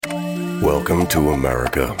Welcome to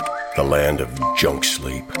America, the land of junk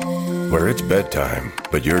sleep, where it's bedtime,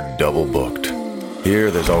 but you're double booked. Here,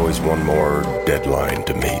 there's always one more deadline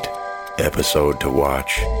to meet, episode to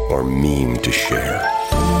watch, or meme to share.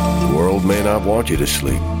 The world may not want you to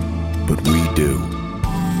sleep, but we do.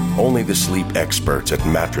 Only the sleep experts at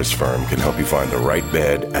Mattress Firm can help you find the right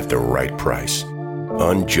bed at the right price.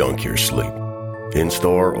 Unjunk your sleep.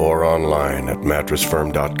 In-store or online at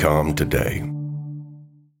mattressfirm.com today.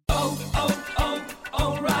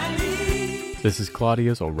 This is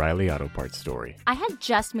Claudia's O'Reilly Auto Parts story. I had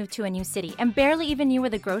just moved to a new city and barely even knew where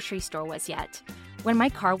the grocery store was yet. When my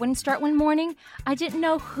car wouldn't start one morning, I didn't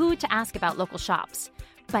know who to ask about local shops.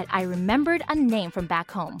 But I remembered a name from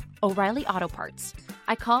back home, O'Reilly Auto Parts.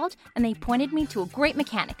 I called and they pointed me to a great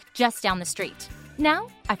mechanic just down the street. Now,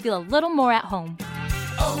 I feel a little more at home.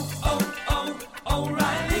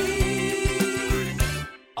 O'Reilly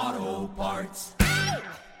Auto Parts.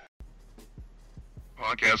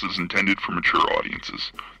 Podcast is intended for mature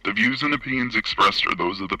audiences. The views and opinions expressed are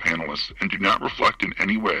those of the panelists and do not reflect in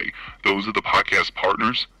any way those of the podcast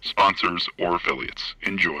partners, sponsors, or affiliates.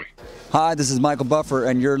 Enjoy. Hi, this is Michael Buffer,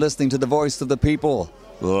 and you're listening to The Voice of the People.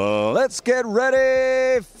 Let's get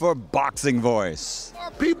ready for Boxing Voice.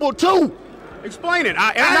 People, too. Explain it.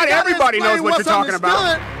 Not everybody knows what you're talking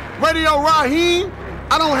about. Radio Raheem,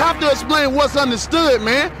 I don't have to explain what's understood,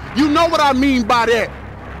 man. You know what I mean by that.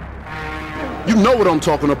 You know what I'm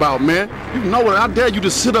talking about, man. You know what I dare you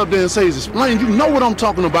to sit up there and say is explain. You know what I'm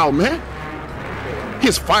talking about, man.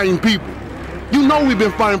 He's fighting people. You know we've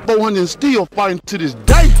been fighting 400 and still fighting to this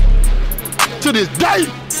day. To this day.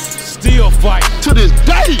 Still fight. To this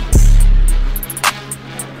day.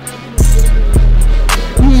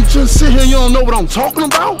 You just sit here, you don't know what I'm talking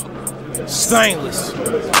about? Stainless.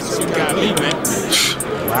 You got me, man.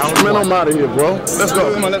 Man, I'm out of here, bro. Let's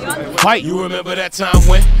go. Come on, let's go. Fight. You remember that time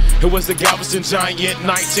when it was the Galveston Giant,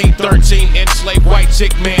 1913, enslaved white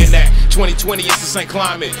chick, man, that 2020 is the same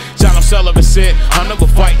climate. John O'Sullivan said, I'm never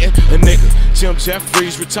fighting a nigga. Jim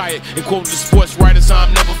Jeffries retired and quoted the sports writers,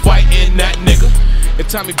 I'm never fighting that nigga. And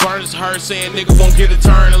Tommy Burners heard saying nigga won't get a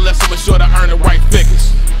turn unless I'm sure to earn the right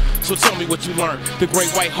figures. So tell me what you learned. The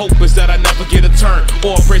great white hope is that I never get a turn.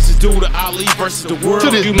 All praises due to Ali versus the world.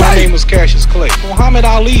 My name was Cassius Clay. Muhammad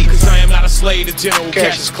Ali. Cause I am not a slave to General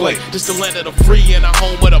Cassius Clay. Just the land of the free and a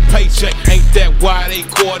home with a paycheck. Ain't that why they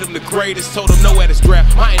called him the greatest? Told him no at his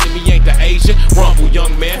draft. My enemy ain't the Asian. Rumble,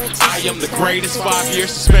 young man. I am the greatest. 5-year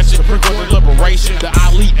suspension. Prevent liberation. The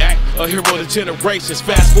Ali Act. A hero to generations.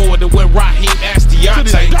 Fast forward to when Raheem asked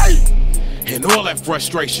Deontay. And all that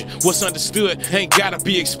frustration, what's understood ain't gotta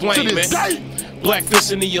be explained, man. Black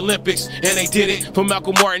fist in the Olympics, and they did it for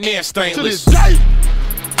Malcolm Martin and Stainless.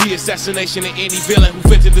 The assassination of any villain who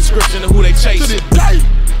fit the description of who they chasing.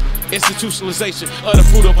 Institutionalization of the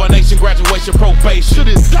fruit of our nation, graduation, probation.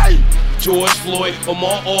 George Floyd,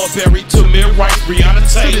 Ahmaud Arbery, Tamir Rice, Breonna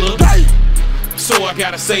Taylor. So I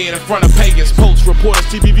gotta say it in front of pagans, Post reporters,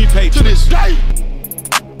 TVV patrons.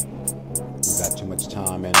 We got too much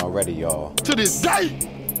time in already, y'all. To this day.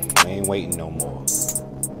 We ain't waiting no more.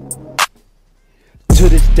 To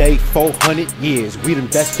this day, 400 years, we'd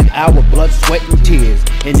invested our blood, sweat, and tears.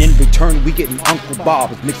 And in return, we getting Uncle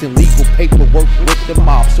Bob is mixing legal paperwork with the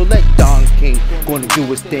mob. So let Don King gonna do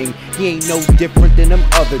his thing. He ain't no different than them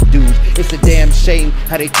other dudes. It's a damn shame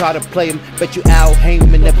how they try to play him. Bet you Al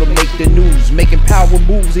Heyman never make the news. Making power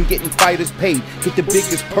moves and getting fighters paid. Get the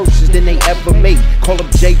biggest purses than they ever made. Call up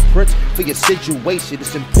Jay Prince for your situation.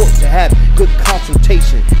 It's important to have good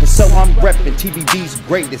consultation. And so I'm repping TVB's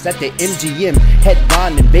greatest at the MGM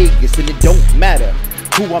headline in Vegas. And it don't matter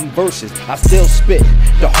who I'm versus, I still spit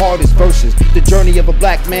the hardest verses. The journey of a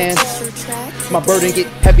black man. My burden get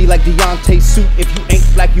heavy like Deontay's suit. If you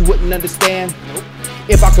ain't black, you wouldn't understand.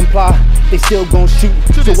 If I comply, they still gon' shoot.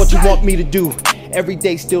 So what you want me to do? Every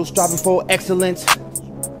day still striving for excellence.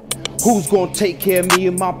 Who's gonna take care of me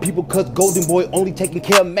and my people? Cause Golden Boy only taking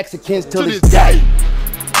care of Mexicans till this day.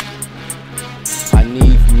 I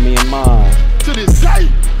need for me and mine. To this day.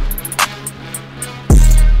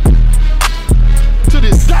 To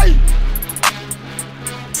this day.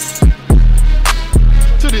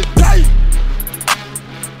 To this day.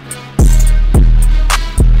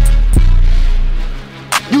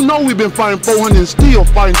 You know we've been fighting 400 and still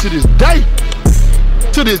fighting to this day.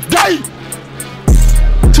 To this day.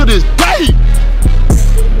 To this day.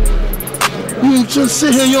 You just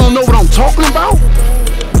sit here, you don't know what I'm talking about?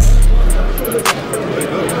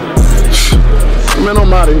 Man,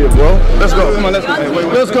 I'm out of here, bro. Let's go. Come on, let's go.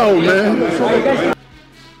 Let's go, man.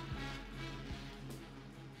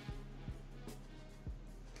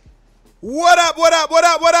 What up, what up, what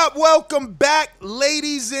up, what up? Welcome back,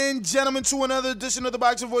 ladies and gentlemen, to another edition of the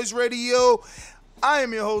Boxing Voice Radio. I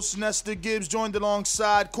am your host, Nestor Gibbs, joined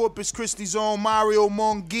alongside Corpus Christi's own Mario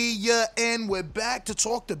Munguia, and we're back to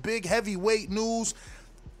talk the big heavyweight news.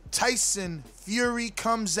 Tyson Fury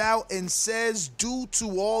comes out and says, due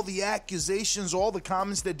to all the accusations, all the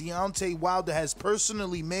comments that Deontay Wilder has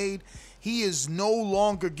personally made, he is no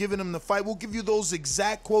longer giving him the fight. We'll give you those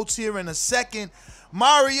exact quotes here in a second.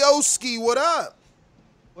 Marioski, what up?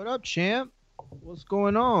 What up, champ? What's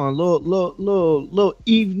going on? Little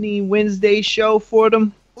evening Wednesday show for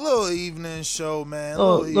them. Little evening show, man.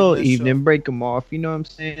 Little evening, break them off. You know what I'm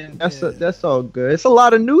saying? That's all good. It's a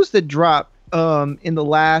lot of news that dropped in the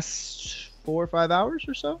last 4 or 5 hours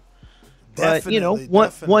or so. But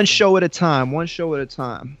one show at a time. One show at a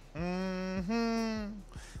time.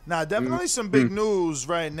 Now, definitely some big news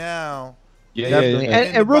right now. Yeah, definitely.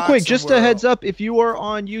 And real quick, just a heads up, if you are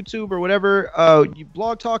on YouTube or whatever,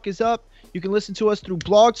 Blog Talk is up. You can listen to us through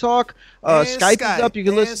Blog Talk. Skype is up. You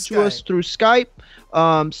can listen to us through Skype.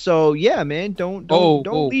 So yeah, man, don't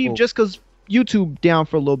leave just because YouTube down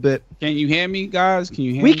for a little bit. Can you hear me, guys? Can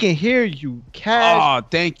you hear me? We can hear you, Cash. Oh,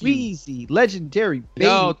 thank you. Easy, legendary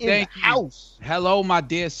baby in the house. Hello, my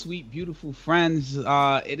dear, sweet, beautiful friends.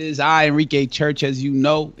 It is I, Enrique Church, as you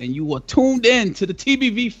know, and you are tuned in to the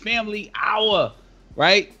TBV Family Hour,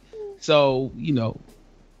 right? So,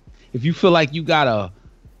 if you feel like you gotta,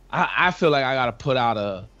 I feel like I gotta put out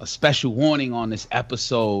a special warning on this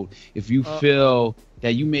episode. If you feel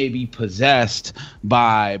that you may be possessed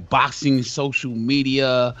by boxing social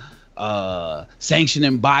media,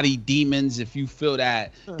 sanctioning body demons, if you feel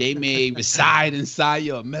that they may reside inside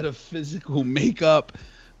your metaphysical makeup,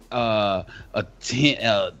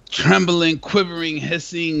 trembling, quivering,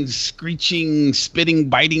 hissing, screeching, spitting,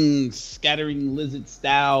 biting, scattering lizard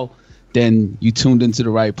style, then you tuned into the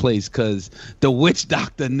right place, because the witch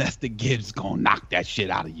doctor Nestor Gibbs gonna knock that shit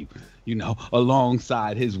out of you.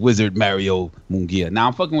 Alongside his wizard Mario Munguia. Now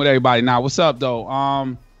I'm fucking with everybody. Now, what's up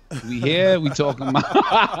though? We here. We talking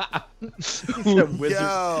about.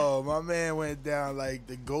 Yo, my man went down like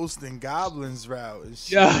the Ghost and Goblins route. And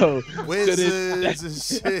shit. Yo, wizards and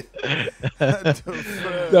shit.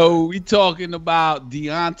 So we talking about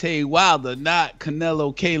Deontay Wilder, not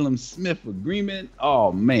Canelo Caleb Smith agreement.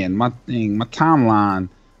 Oh man, my timeline.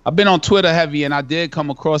 I've been on Twitter heavy, and I did come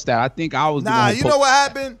across that. I think I was. You know what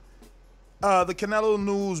happened? The Canelo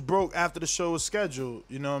news broke after the show was scheduled.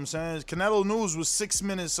 You know what I'm saying? Canelo news was 6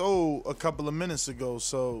 minutes old a couple of minutes ago.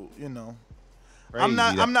 So crazy.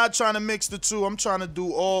 I'm not trying to mix the two. I'm trying to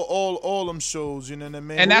do all them shows. You know what I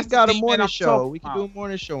mean? And that's got a morning show. We can do a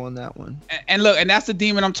morning show on that one. And look, and that's the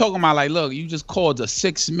demon I'm talking about. Like, look, you just called the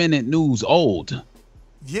 6 minute news old.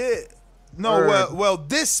 Yeah. No. Well,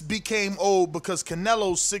 this became old because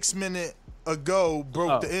Canelo 6 minutes ago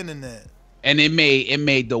broke the internet. And it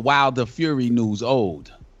made the Wilder Fury news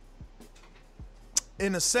old.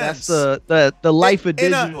 In a sense, that's the life of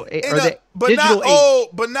digital,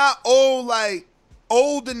 not old like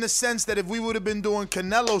old in the sense that if we would have been doing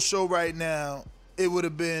Canelo show right now, it would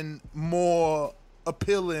have been more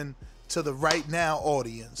appealing to the right now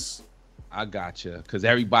audience. I gotcha, because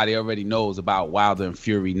everybody already knows about Wilder and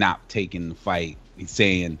Fury not taking the fight. He's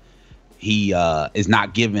saying he is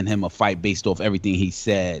not giving him a fight based off everything he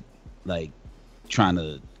said, like trying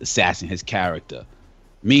to assassinate his character.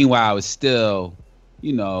 Meanwhile, it's still,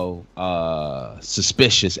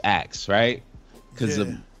 suspicious acts, right? Because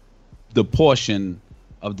the portion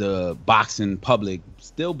of the boxing public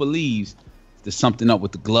still believes there's something up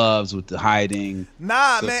with the gloves, with the hiding.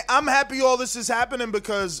 Man, I'm happy all this is happening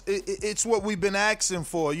because it's what we've been asking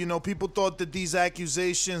for. People thought that these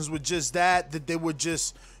accusations were just that they were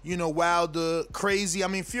just, Wilder crazy. I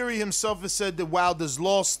mean, Fury himself has said that Wilder's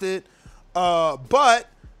lost it. But,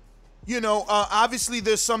 obviously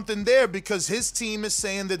there's something there because his team is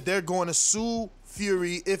saying that they're going to sue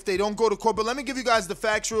Fury if they don't go to court. But let me give you guys the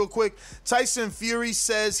facts real quick. Tyson Fury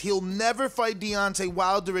says he'll never fight Deontay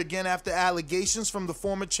Wilder again after allegations from the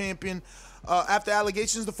former champion,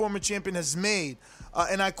 the former champion has made.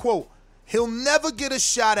 And I quote, "He'll never get a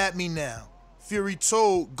shot at me now," Fury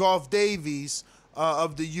told Garth Davies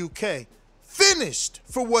of the UK. Finished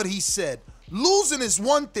for what he said. Losing is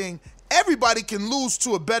one thing. Everybody can lose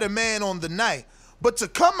to a better man on the night. But to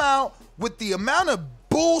come out with the amount of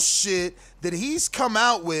bullshit that he's come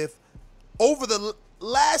out with over the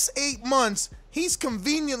last 8 months, he's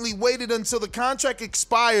conveniently waited until the contract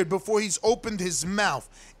expired before he's opened his mouth.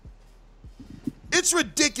 It's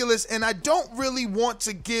ridiculous, and I don't really want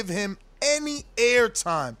to give him any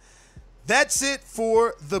airtime. That's it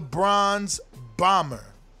for the Bronze Bomber.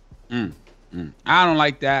 I don't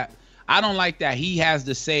like that. I don't like that he has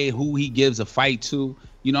to say who he gives a fight to.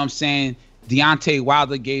 You know what I'm saying? Deontay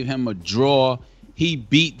Wilder gave him a draw. He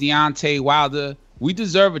beat Deontay Wilder. We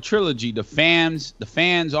deserve a trilogy. The fans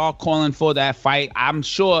all calling for that fight. I'm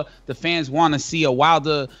sure the fans want to see a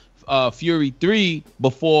Wilder Fury 3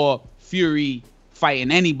 before Fury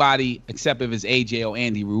fighting anybody except if it's AJ or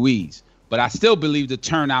Andy Ruiz. But I still believe the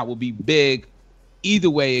turnout will be big either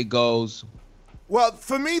way it goes. Well,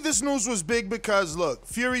 for me, this news was big because, look,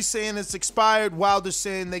 Fury saying it's expired, Wilder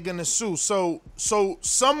saying they're going to sue. So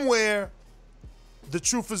somewhere the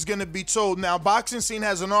truth is going to be told. Now, Boxing Scene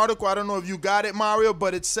has an article. I don't know if you got it, Mario,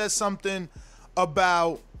 but it says something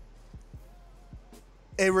about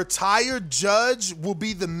a retired judge will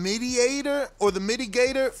be the mediator or the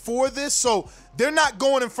mitigator for this. So they're not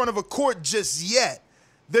going in front of a court just yet.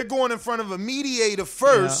 They're going in front of a mediator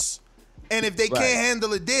first. Yeah. And if they can't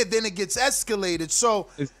handle it there, then it gets escalated. So,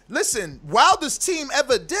 listen, Wilder's team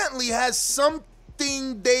evidently has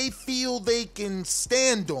something they feel they can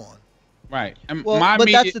stand on. Right. And Well, my but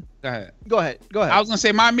immediate, that's Go ahead. I was gonna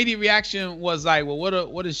say my immediate reaction was like, well,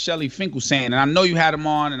 what is Shelly Finkel saying? And I know you had him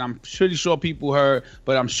on, and I'm pretty sure people heard,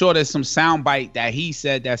 but I'm sure there's some soundbite that he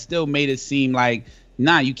said that still made it seem like,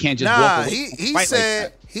 nah, you can't just walk away.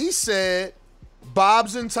 He said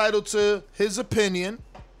Bob's entitled to his opinion.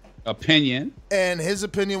 And his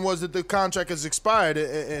opinion was that the contract has expired,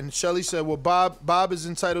 and Shelly said, well, Bob is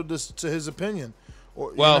entitled to his opinion.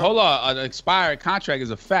 Or, well, hold on, an expired contract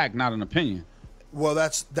is a fact, not an opinion. Well,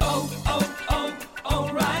 that's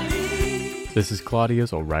O'Reilly. This is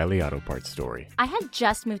Claudia's O'Reilly Auto Parts story. I had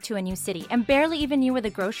just moved to a new city and barely even knew where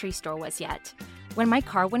the grocery store was yet. When my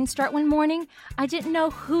car wouldn't start one morning, I didn't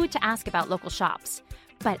know who to ask about local shops.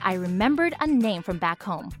 But I remembered a name from back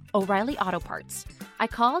home, O'Reilly Auto Parts. I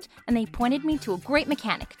called, and they pointed me to a great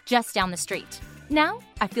mechanic just down the street. Now,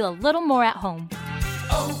 I feel a little more at home.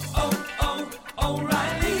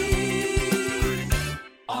 O'Reilly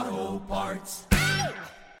Auto Parts.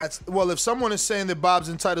 Well, if someone is saying that Bob's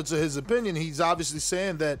entitled to his opinion, he's obviously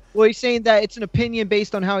saying that. Well, he's saying that it's an opinion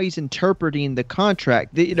based on how he's interpreting the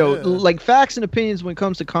contract. Like facts and opinions when it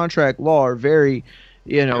comes to contract law are very,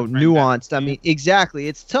 nuanced. I mean, exactly.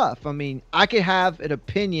 It's tough. I mean, I could have an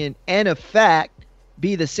opinion and a fact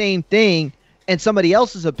be the same thing, and somebody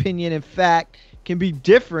else's opinion and fact can be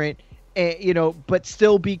different, but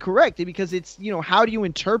still be correct, because it's, how do you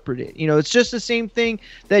interpret it? It's just the same thing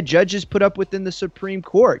that judges put up within the Supreme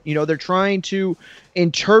Court. They're trying to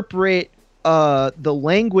interpret the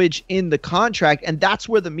language in the contract, and that's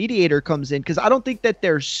where the mediator comes in, because I don't think that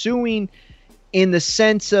they're suing in the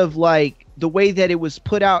sense of like the way that it was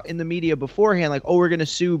put out in the media beforehand, like, oh, we're going to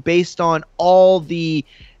sue based on all the,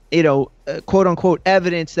 quote unquote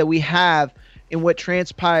evidence that we have in what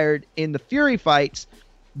transpired in the Fury fights.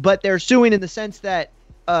 But they're suing in the sense that,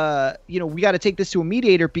 we got to take this to a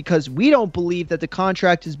mediator because we don't believe that the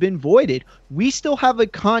contract has been voided. We still have a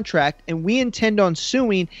contract, and we intend on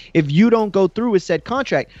suing if you don't go through with said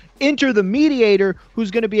contract. Enter the mediator,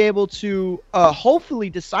 who's going to be able to hopefully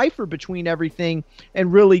decipher between everything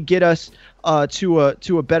and really get us to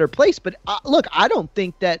a better place. But look, I don't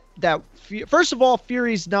think that first of all,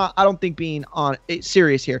 Fury's not, I don't think, being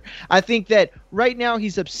serious here. I think that right now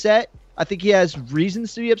he's upset. I think he has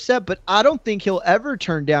reasons to be upset, but I don't think he'll ever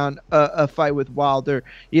turn down a fight with Wilder,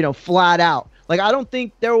 flat out. Like, I don't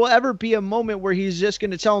think there will ever be a moment where he's just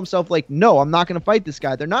going to tell himself, like, no, I'm not going to fight this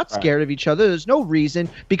guy. They're not scared of each other. There's no reason,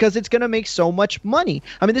 because it's going to make so much money.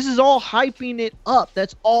 I mean, this is all hyping it up.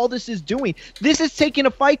 That's all this is doing. This is taking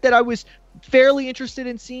a fight that I was fairly interested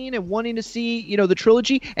in seeing and wanting to see, the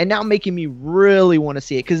trilogy, and now making me really want to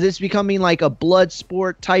see it, because it's becoming like a blood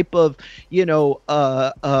sport type of,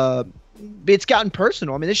 it's gotten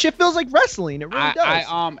personal. I mean, this shit feels like wrestling. It really does.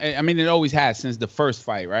 I mean, it always has since the first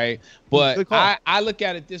fight, right? But I look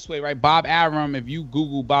at it this way, right? Bob Arum, if you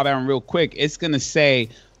Google Bob Arum real quick, it's gonna say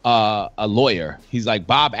a lawyer. He's like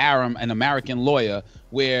Bob Arum, an American lawyer,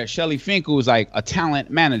 where Shelly Finkel is like a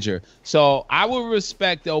talent manager. So I would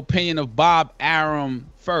respect the opinion of Bob Arum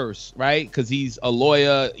first, right? Because he's a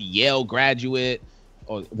lawyer, Yale graduate,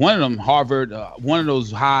 or one of them Harvard, one of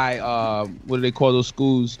those high, what do they call those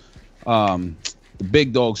schools? The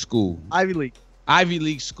big dog school. Ivy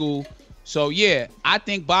League school. So yeah, I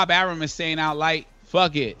think Bob Arum is saying out like,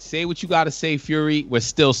 fuck it, say what you gotta say, Fury, we're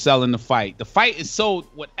still selling the fight. The fight is sold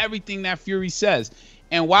with everything that Fury says.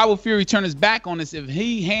 And why would Fury turn his back on this if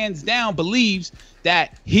he hands down believes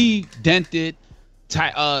that he dented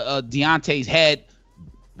Deontay's head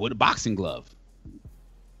with a boxing glove?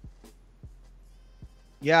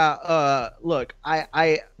 Yeah, look,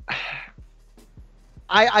 I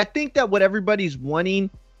think that what everybody's wanting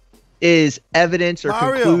is evidence or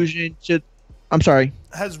Mario, conclusion to. I'm sorry.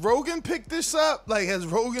 Has Rogan picked this up? Like, has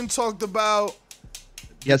Rogan talked about?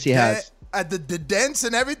 Yes, he has. The dents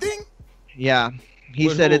and everything. Yeah. He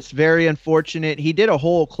said it's very unfortunate. He did a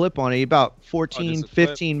whole clip on it, about 14,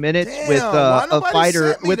 15 minutes with a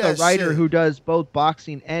fighter, with a writer who does both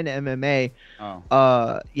boxing and MMA.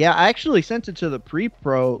 Yeah, I actually sent it to the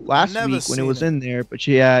pre-pro last week when it was in there. But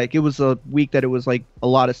yeah, it was a week that it was like a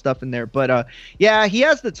lot of stuff in there. But yeah, he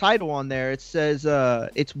has the title on there. It says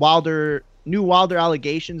it's new Wilder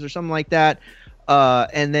allegations or something like that.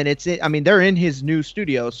 And then they're in his new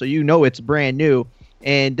studio, so it's brand new.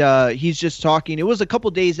 And he's just talking. It was a couple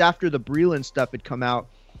days after the Breland stuff had come out,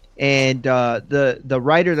 and the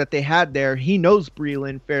writer that they had there, he knows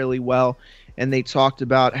Breland fairly well, and they talked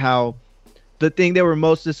about how the thing they were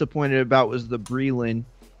most disappointed about was the Breland.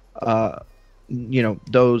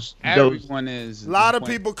 Everyone is a lot of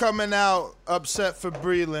people coming out upset for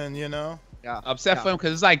Breland. Upset for him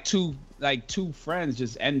because it's like two friends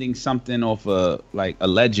just ending something off a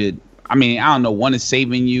alleged. I mean, I don't know. One is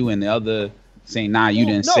saving you, and the other saying, "Nah, you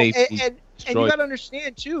didn't save me." And you gotta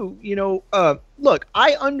understand too. Look,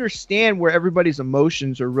 I understand where everybody's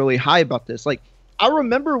emotions are really high about this. Like, I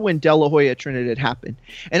remember when De La Hoya Trinidad happened,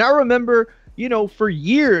 and I remember, for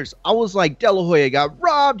years I was like, De La Hoya got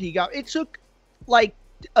robbed. It took like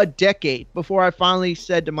a decade before I finally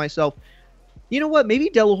said to myself, you know what? Maybe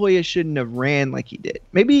De La Hoya shouldn't have ran like he did.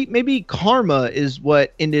 Maybe karma is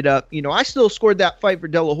what ended up. I still scored that fight for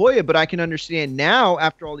De La Hoya, but I can understand now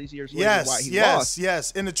after all these years later why he lost.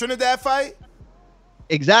 Yes. In the Trinidad fight.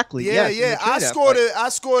 Exactly. Yeah. I scored it.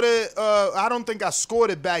 I don't think I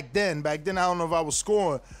scored it back then. Back then, I don't know if I was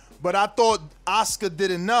scoring, but I thought Oscar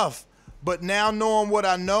did enough. But now knowing what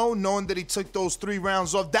I know, knowing that he took those 3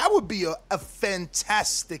 rounds off, that would be a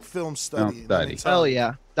fantastic film study. Hell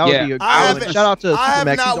yeah. That would be a shout out to I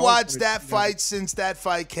have not watched that fight since that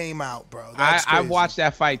fight came out, bro. I watched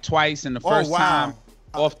that fight twice, and the first time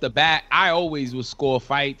off the bat, I always would score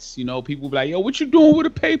fights. People be like, "Yo, what you doing with a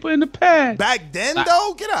paper and a pad?" Back then,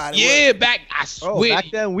 though, get out of here. Yeah, I swear. Back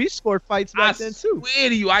then, we scored fights back then too. I swear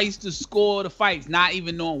to you, I used to score the fights, not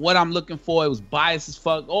even knowing what I'm looking for. It was biased as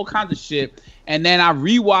fuck, all kinds of shit. And then I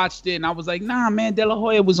rewatched it, and I was like, "Nah, man, De La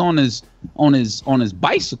Hoya was on his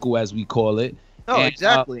bicycle, as we call it." No,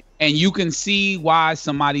 exactly. And you can see why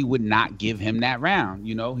somebody would not give him that round.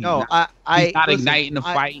 He's not igniting the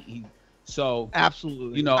fight. So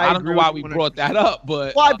absolutely, I don't know why we brought that up,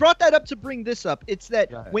 but I brought that up to bring this up. It's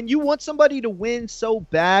that when you want somebody to win so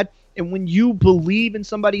bad, and when you believe in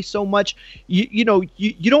somebody so much, you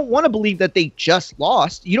don't want to believe that they just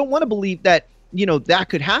lost. You don't want to believe that that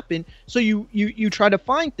could happen. So you try to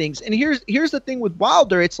find things. And here's the thing with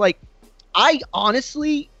Wilder. It's like, I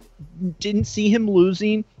honestly didn't see him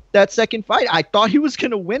losing that second fight. I thought he was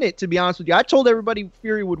going to win it, to be honest with you. I told everybody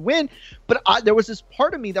Fury would win, but there was this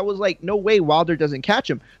part of me that was like, no way Wilder doesn't catch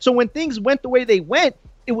him. So when things went the way they went,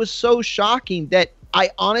 it was so shocking that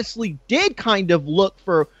I honestly did kind of look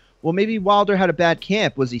for, well, maybe Wilder had a bad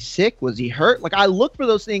camp. Was he sick? Was he hurt? Like, I looked for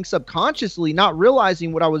those things subconsciously, not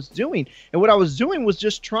realizing what I was doing. And what I was doing was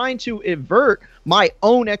just trying to avert my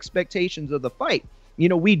own expectations of the fight.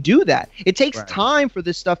 We do that. It takes time for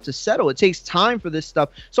this stuff to settle. It takes time for this stuff.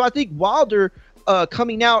 So I think Wilder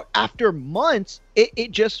coming out after months, it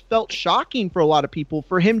just felt shocking for a lot of people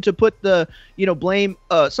for him to put the, blame,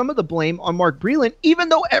 some of the blame on Mark Breland, even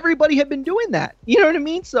though everybody had been doing that. You know what I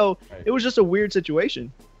mean? So it was just a weird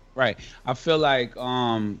situation. Right. I feel like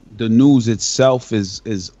the news itself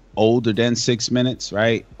is older than 6 minutes,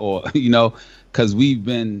 right? Or, because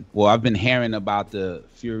I've been hearing about the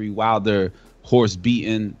Fury Wilder horse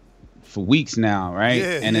beaten for weeks now, right?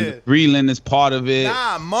 And then Breland is part of it.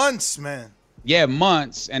 Nah, months, man. Yeah,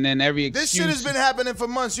 months, and then every excuse. This shit has been happening for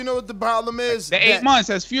months. You know what the problem is? The 8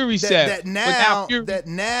 months, as Fury said. Now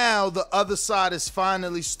the other side is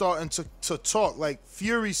finally starting to talk. Like,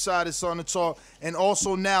 Fury's side is starting to talk, and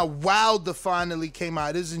also now Wilder finally came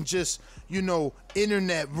out. It isn't just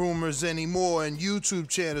internet rumors anymore and YouTube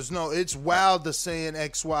channels. No, it's Wilder saying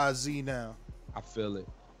XYZ now. I feel it.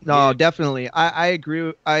 No, definitely. I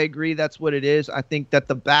agree. I agree. That's what it is. I think that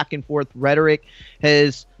the back and forth rhetoric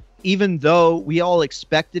has, even though we all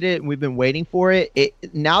expected it and we've been waiting for it,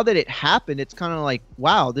 now that it happened, it's kind of like,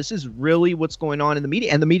 wow, this is really what's going on in the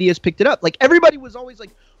media. And the media has picked it up. Like, everybody was always like,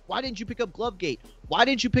 why didn't you pick up Glovegate? Why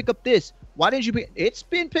didn't you pick up this? Why didn't you pick? It's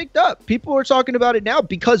been picked up. People are talking about it now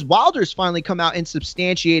because Wilder's finally come out and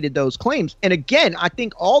substantiated those claims. And again, I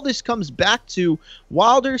think all this comes back to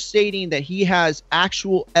Wilder stating that he has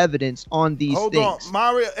actual evidence on these things. Hold on,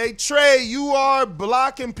 Mario. Hey, Trey, you are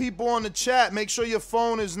blocking people on the chat. Make sure your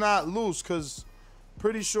phone is not loose, because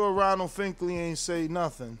Pretty sure Ronald Finkley ain't say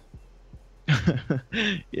nothing.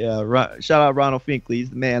 Yeah, shout out Ronald Finkley. He's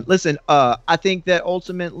the man. Listen, I think that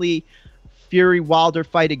ultimately Fury Wilder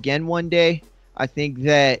fight again one day. I think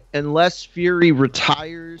that unless Fury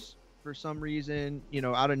retires for some reason,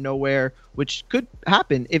 out of nowhere, which could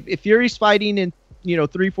happen. If Fury's fighting in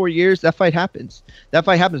 3-4 years, that fight happens.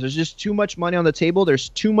 There's just too much money on the table. There's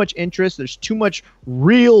too much interest. There's too much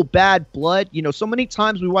real bad blood. So many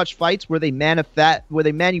times we watch fights where they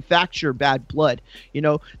manufacture bad blood.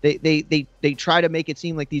 They try to make it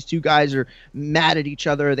seem like these two guys are mad at each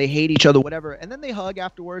other, or they hate each other, whatever, and then they hug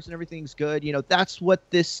afterwards and everything's good. That's what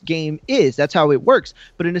this game is. That's how it works.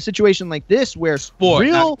 But in a situation like this, where sport,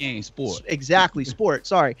 real not game, sport, exactly, sport.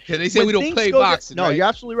 Sorry, they say we don't play boxing. No, right? You're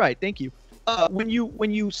absolutely right. Thank you. When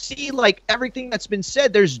you see like everything that's been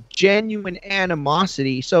said, there's genuine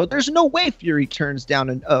animosity. So there's no way Fury turns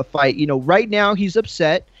down a fight. Right now he's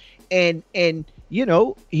upset, and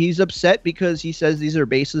he's upset because he says these are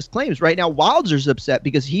baseless claims. Right now Wilder's upset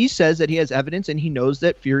because he says that he has evidence and he knows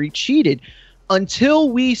that Fury cheated. Until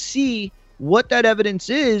we see what that evidence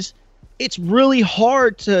is, it's really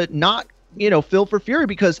hard to not feel for Fury,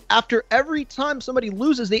 because after every time somebody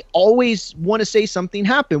loses, they always want to say something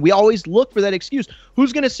happened. We always look for that excuse.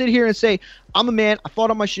 Who's going to sit here and say, I'm a man, I fought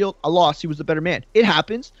on my shield, I lost, he was the better man? It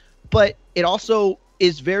happens, but it also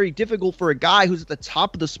is very difficult for a guy who's at the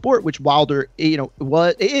top of the sport, which Wilder,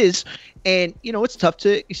 is, and, it's tough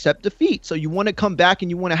to accept defeat. So you want to come back and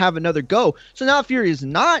you want to have another go. So now Fury is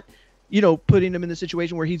not, putting him in the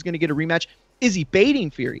situation where he's going to get a rematch. Is he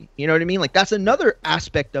baiting Fury? You know what I mean? Like, that's another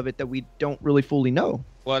aspect of it that we don't really fully know.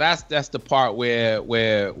 Well, that's the part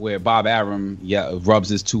where Bob Arum rubs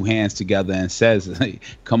his two hands together and says, hey,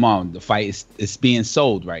 "Come on, the fight is being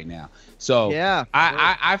sold right now." So yeah,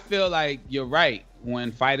 I feel like you're right.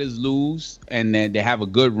 When fighters lose and then they have a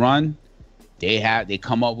good run, they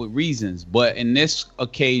come up with reasons. But in this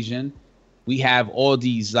occasion, we have all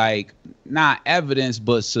these like not evidence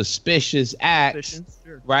but suspicious acts,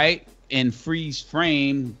 sure. Right? In freeze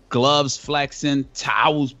frame, gloves flexing,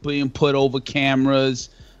 towels being put over cameras,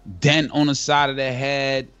 dent on the side of the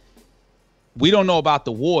head. We don't know about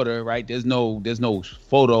the water, right? There's no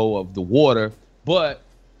photo of the water, but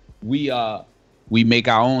we make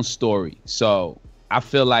our own story. So I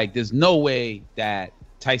feel like there's no way that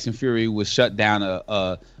Tyson Fury would shut down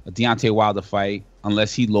a Deontay Wilder fight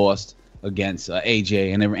unless he lost against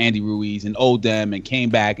AJ and then Andy Ruiz and owed them and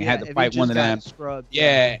came back and had to fight one of them. Scrubbed,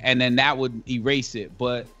 and then that would erase it.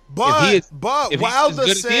 But Wilder's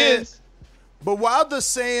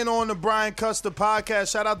saying on the Brian Custer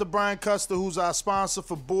podcast, shout out to Brian Custer, who's our sponsor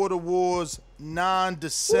for Border Wars 9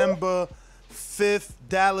 December 5th,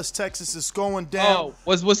 Dallas, Texas. Is going down. Oh,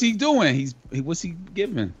 what's he doing? What's he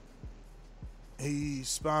giving? He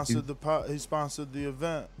sponsored the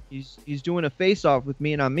event. He's doing a face-off with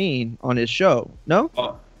me and Amin on his show. No?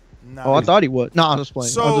 Nah, I thought he was. No, I'm just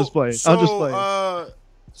playing. I'm just playing.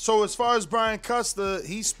 So as far as Brian Custer,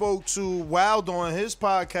 he spoke to Wilder on his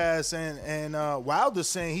podcast, and Wilder's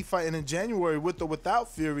saying he fighting in January with or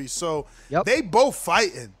without Fury. So they both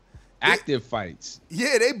fighting. Active fights.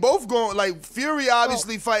 Yeah, they both going. Like, Fury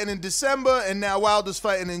obviously fighting in December, and now Wilder's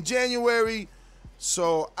fighting in January.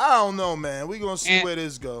 So I don't know, man. We're gonna see where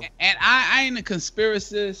this go. And I ain't a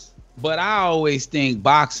conspiracist, but I always think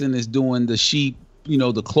boxing is doing the sheep,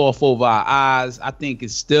 the cloth over our eyes. I think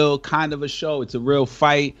it's still kind of a show. It's a real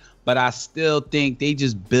fight, but I still think they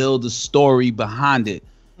just build a story behind it.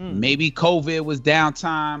 Maybe COVID was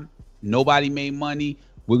downtime. Nobody made money.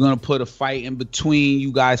 We're gonna put a fight in between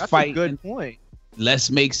you guys fighting. That's a good point.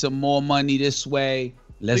 Let's make some more money this way.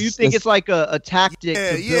 So you think it's like a tactic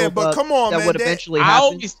to build but come on, that man, would eventually happen? I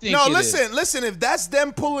always think listen, if that's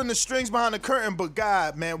them pulling the strings behind the curtain, but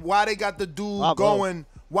God, man, why they got the dude going,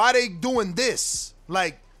 why they doing this?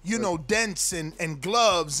 Like, dents and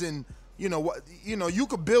gloves and, you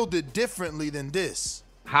could build it differently than this.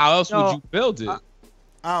 How else would you build it?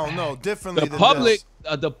 I don't know, differently than this.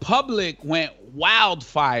 The public went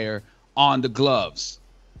wildfire on the gloves.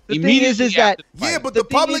 The thing is that but the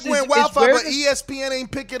public went wildfire, but ESPN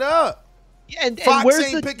ain't pick it up. Yeah, and Fox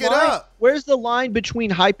ain't pick it up. Where's the line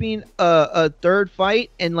between hyping a third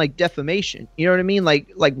fight and like defamation? You know what I mean? Like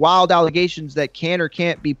wild allegations that can or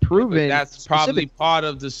can't be proven. But that's probably part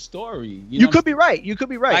of the story. You could be right. You could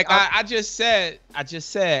be right. Like I just said,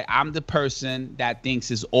 I'm the person that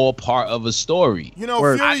thinks it's all part of a story.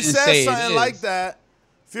 Fury said something like that.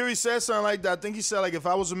 I think he said, like, if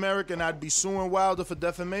I was American, I'd be suing Wilder for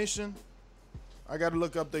defamation. I got to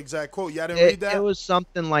look up the exact quote. Y'all didn't read that? It was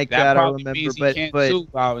something like that. I remember, but sue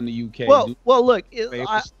out in the UK. Well, look,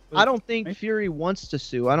 I don't think Fury wants to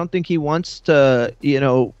sue. I don't think he wants to.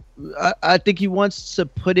 I think he wants to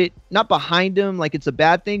put it not behind him like it's a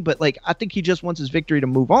bad thing, but like I think he just wants his victory to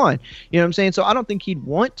move on. You know what I'm saying? So I don't think he'd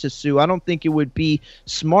want to sue. I don't think it would be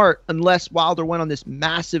smart unless Wilder went on this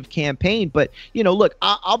massive campaign. But look,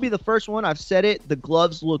 I'll be the first one. I've said it. The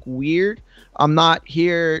gloves look weird. I'm not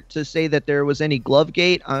here to say that there was any glove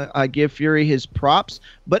gate. I give Fury his props,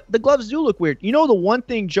 but the gloves do look weird. The one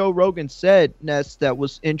thing Joe Rogan said, Ness, that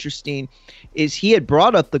was interesting is he had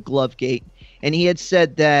brought up the glove gate. And he had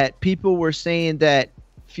said that people were saying that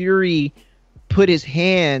Fury put his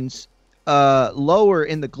hands lower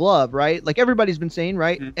in the glove, right? Like everybody's been saying,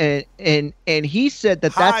 right? Mm-hmm. And he said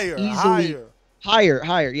that that's easily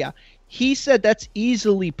higher. Yeah. He said that's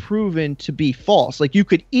easily proven to be false. Like you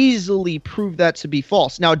could easily prove that to be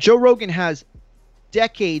false. Now, Joe Rogan has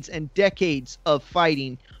decades and decades of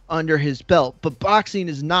fighting under his belt, but boxing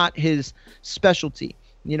is not his specialty.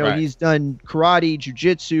 Right. He's done karate,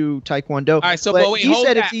 jiu-jitsu, taekwondo. All right, so but wait, he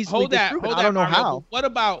said that, it's easily disproven. I don't know how. What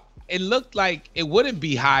about it looked like it wouldn't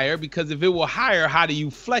be higher because if it were higher, how do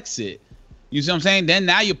you flex it? You see what I'm saying? Then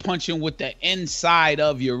now you're punching with the inside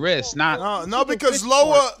of your wrist, not no, because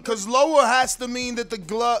lower has to mean that the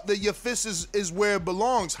glove, that your fist is where it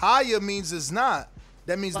belongs. Higher means it's not.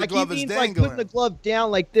 That means the glove is dangling. Like putting the glove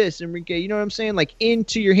down like this, Enrique. You know what I'm saying? Like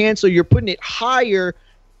into your hand, so you're putting it higher.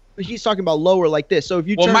 He's talking about lower like this. So if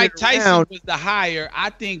you turn Mike it Tyson around, was the higher. I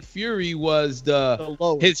think Fury was the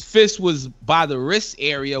lower. His fist was by the wrist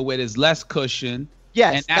area where there's less cushion.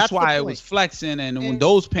 Yes, and that's why it was flexing. And when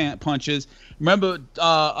those punches, remember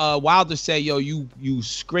Wilder said, "Yo, you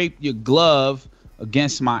scraped your glove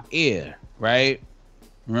against my ear, right?"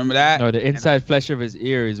 Remember that? No, the inside flesh of his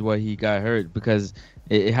ear is what he got hurt because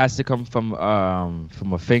it has to come from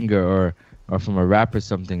a finger or from a wrap or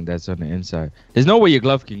something that's on the inside. There's no way your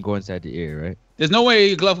glove can go inside the ear, right? There's no way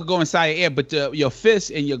your glove could go inside your ear, but your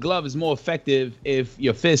fist and your glove is more effective if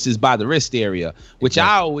your fist is by the wrist area, which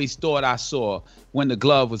I always thought I saw when the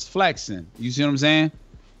glove was flexing. You see what I'm saying?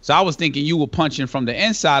 So I was thinking you were punching from the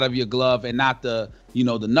inside of your glove and not the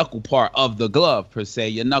knuckle part of the glove per se.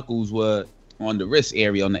 Your knuckles were on the wrist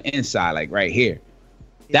area on the inside, like right here.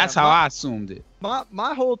 That's how I assumed it.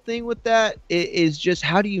 My whole thing with that is just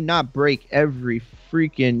how do you not break every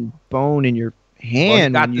freaking bone in your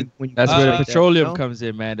hand when you that's where the petroleum comes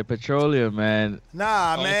in, man. The petroleum, man.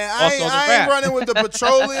 Nah, man. I ain't running with the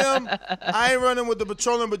petroleum. I ain't running with the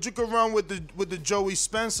petroleum, but you could run with the Joey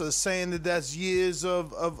Spencer saying that that's years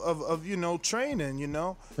of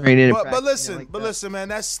training, But listen, man,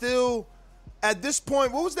 that's still at this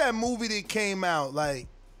point. What was that movie that came out? Like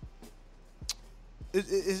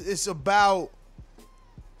it's about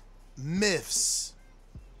myths,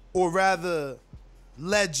 or rather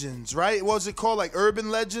legends, right? What was it called? Like urban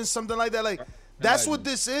legends, something like that. Like that's what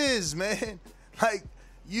this is, man. Like,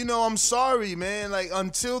 I'm sorry, man. Like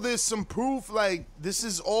until there's some proof, like this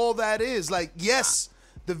is all that is. Like, yes,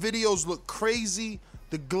 the videos look crazy,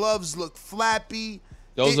 the gloves look flappy.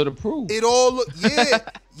 Those are the proof. It all look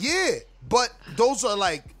yeah. But those are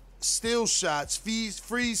like still shots,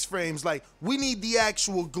 freeze frames. Like we need the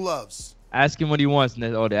actual gloves. Ask him what he wants.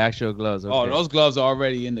 The actual gloves. Okay. Oh, those gloves are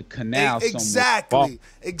already in the canal. Exactly.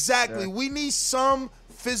 Yeah. We need some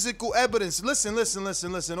physical evidence. Listen.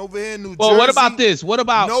 Over here in New Jersey. Well, what about this? What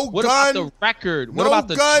about the record? What about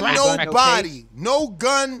the track record? No body. No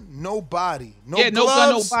gun, no body. No gloves, no gun,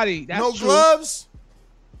 no body. That's no true. Gloves.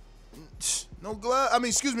 No glove. I mean,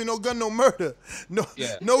 excuse me. No gun, no murder. No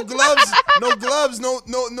gloves. No gloves. No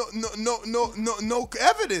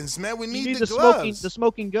evidence, man. We need the gloves. The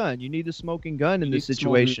smoking gun. You need the smoking gun in this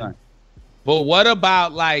situation. But what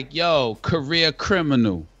about career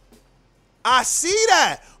criminal? I see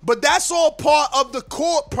that, but that's all part of the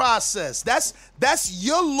court process. That's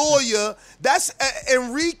your lawyer. That's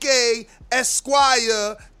Enrique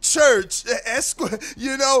Esquire Church,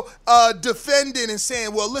 defending and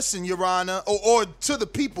saying, well, listen, Your Honor, or to the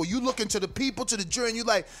people. You looking to the people, to the jury, and you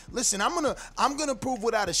like, listen, I'm gonna prove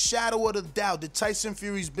without a shadow of a doubt that Tyson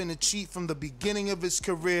Fury's been a cheat from the beginning of his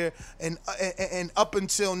career and up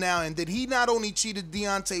until now, and that he not only cheated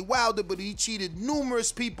Deontay Wilder, but he cheated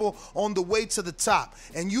numerous people on the way to the top.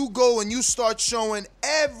 And you go and you start showing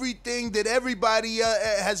everything that everybody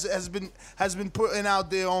has been putting out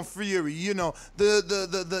there on Fury. The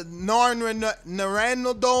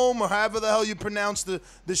Naranodome, or however the hell you pronounce the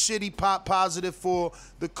shitty pop positive for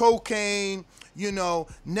the cocaine,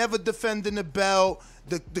 never defending the belt,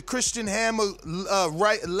 the Christian Hammer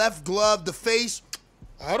left glove, the face.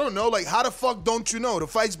 I don't know. Like, how the fuck don't you know? The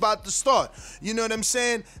fight's about to start. You know what I'm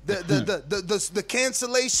saying? The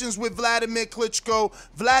cancellations with Vladimir Klitschko.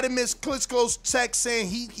 Vladimir Klitschko's text saying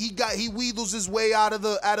he wheedles his way out of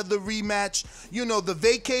the rematch. You know, the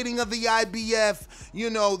vacating of the IBF. You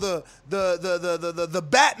know, the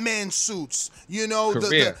Batman suits. You know,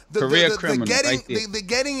 career criminal. They're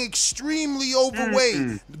getting extremely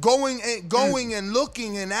overweight, going and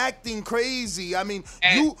looking and acting crazy. I mean,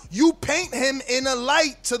 you paint him in a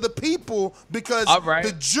light to the people because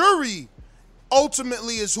the jury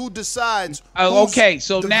ultimately is who decides. Okay,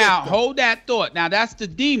 so now hold that thought. Now that's the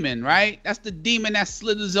demon, right? That's the demon that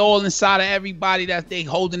slithers all inside of everybody that they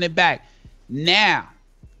holding it back. Now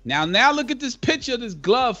look at this picture of this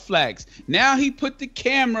glove flex. Now he put the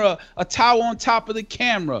camera, a towel on top of the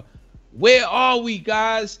camera. Where are we,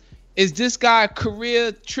 guys? Is this guy a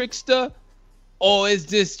career trickster? Or is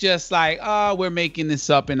this just like, we're making this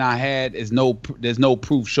up in our head? There's no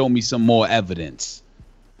proof. Show me some more evidence.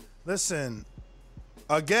 Listen,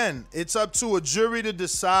 again, it's up to a jury to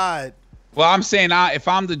decide. Well, I'm saying if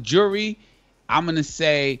I'm the jury, I'm going to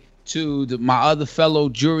say to my other fellow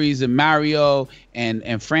juries and Mario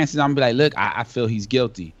and Francis, I'm going to be like, look, I feel he's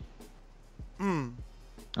guilty.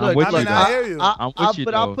 I'm with you. I hear you.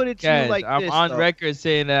 But I'll put it to you like I'm this. on record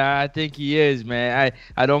saying that I think he is, man.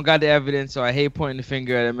 I don't got the evidence, so I hate pointing the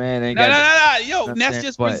finger at a man. No. Yo, Ness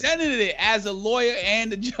just presented it as a lawyer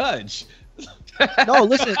and a judge. No,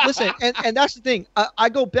 listen, and that's the thing. I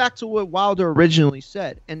go back to what Wilder originally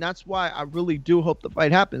said, and that's why I really do hope the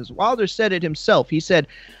fight happens. Wilder said it himself. He said,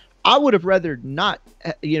 I would have rather not,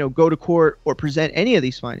 go to court or present any of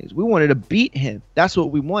these findings. We wanted to beat him. That's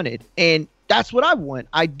what we wanted, and that's what I want.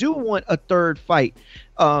 I do want a third fight,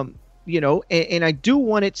 and I do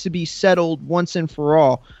want it to be settled once and for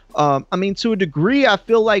all. I mean, to a degree, I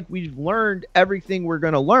feel like we've learned everything we're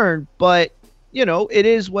going to learn, but, it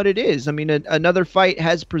is what it is. I mean, another fight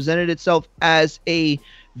has presented itself as a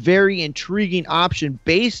very intriguing option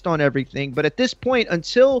based on everything. But at this point,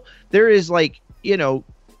 until there is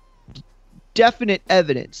definite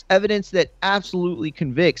evidence that absolutely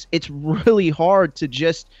convicts, it's really hard to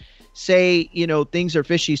just say, things are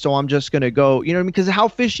fishy, so I'm just going to go, because how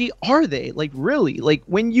fishy are they? Like, really? Like,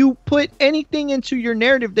 when you put anything into your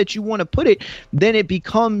narrative that you want to put it, then it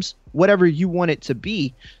becomes whatever you want it to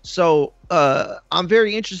be. So I'm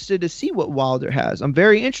very interested to see what Wilder has. I'm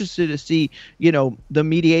very interested to see, the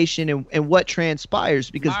mediation and what transpires,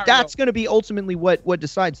 because Mario, that's going to be ultimately what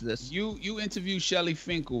decides this. You interviewed Shelly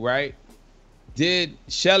Finkel, right? Did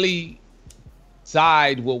Shelly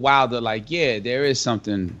side with Wilder like, yeah, there is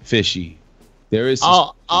something fishy? There is.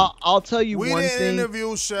 I'll tell you one thing. We didn't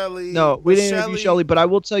interview Shelly. No, we didn't interview Shelly, but I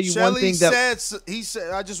will tell you one thing he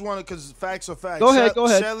said. I just want to, because facts are facts. Go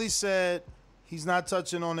ahead. Shelly said he's not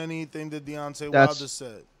touching on anything that Deontay Wilder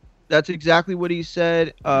said. That's exactly what he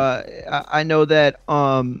said. I know that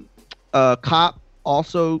Cop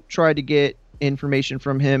also tried to get information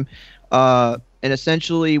from him. And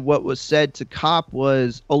essentially what was said to Cop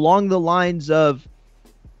was along the lines of,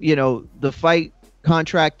 the fight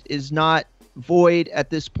contract is not void at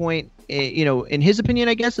this point. In his opinion,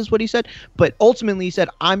 I guess is what he said. But ultimately he said,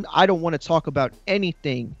 I don't want to talk about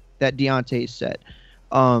anything that Deontay said.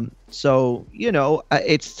 So,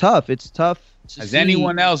 it's tough. It's tough. Has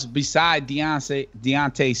anyone else beside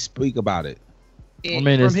Deontay speak about it? I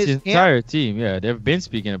mean, it's his entire team. Yeah, they've been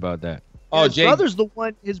speaking about that. Oh, his brother's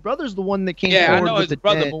the one that came forward. Yeah, I know with his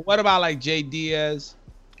brother, but what about like Jay Diaz?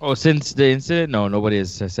 Oh, since the incident, no, nobody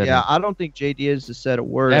has said anything. Yeah, I don't think Jay Diaz has said a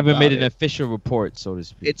word. They haven't made an official report, so to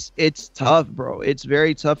speak. It's tough, bro. It's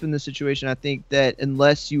very tough in this situation. I think that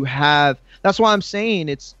unless you have, that's why I'm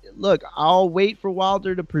saying look, I'll wait for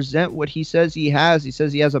Wilder to present what he says he has. He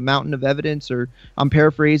says he has a mountain of evidence, or I'm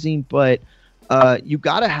paraphrasing, but you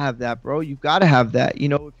got to have that, bro. You got to have that.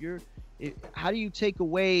 How do you take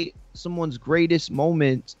away someone's greatest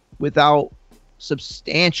moment without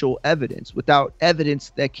substantial evidence, without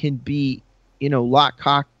evidence that can be, lock,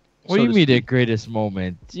 cock? What do you mean the greatest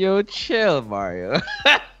moment? Yo, chill, Mario.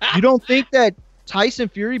 You don't think that Tyson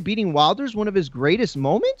Fury beating Wilder is one of his greatest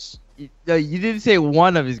moments? No, you didn't say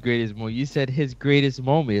one of his greatest moments. You said his greatest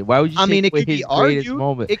moment. Why would you say it could his be argued. Greatest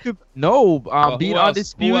moment? It could. No, being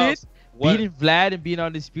undisputed, beating Vlad and being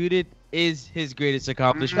undisputed is his greatest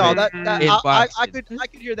accomplishment. No, I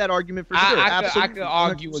could hear that argument for sure. I could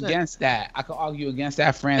argue 100%. Against that. I could argue against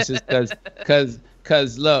that, Francis,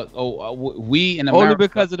 because look, we in America, only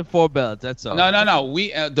because of the 4 belts. That's all. No.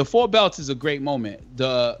 We the 4 belts is a great moment.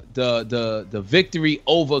 The victory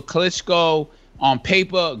over Klitschko on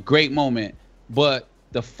paper, great moment. But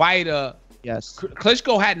the fighter Yes.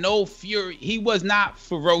 Klitschko had no fury. He was not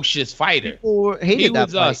ferocious fighter. People hated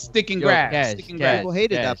that fight. He was sticking grass. People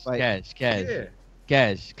hated that fight.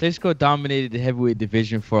 Cash. Klitschko dominated the heavyweight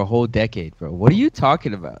division for a whole decade, bro. What are you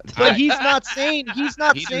talking about? But he's not saying. He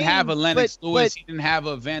didn't have a Lennox Lewis. He didn't have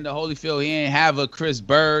a Vander Holyfield. He didn't have a Chris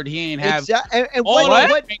Bird. He didn't have and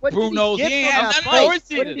what Bruno's. He didn't have that fight. What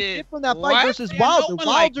did he get from that fight versus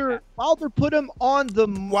Wilder? Wilder put him on the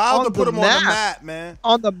map, man.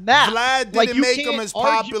 On the map. Vlad didn't make him as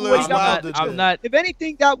popular as Wilder did. If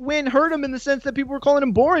anything, that win hurt him in the sense that people were calling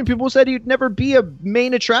him boring. People said he'd never be a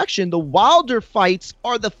main attraction. The Wilder fights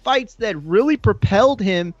are the fights that really propelled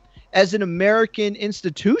him as an American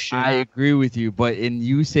institution. I agree with you, but in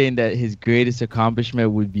you saying that his greatest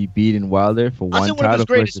accomplishment would be beating Wilder for one title, one of his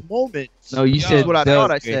greatest moments. No, you said what I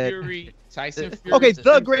thought I said. Tyson Fury. Okay,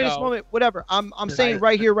 the greatest moment, whatever. I'm saying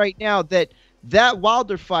right here, right now, that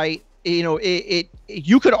Wilder fight, you know,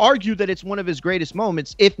 you could argue that it's one of his greatest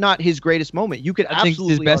moments, if not his greatest moment. You could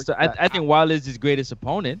absolutely argue that. I think Wilder is his greatest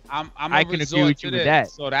opponent. I can agree with you with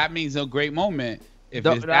that. So that means a great moment. If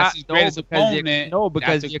that's his greatest opponent,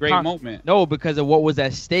 that's a great moment. No, because of what was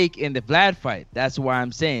at stake in the Vlad fight. That's why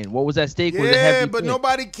I'm saying what was at stake was a heavy but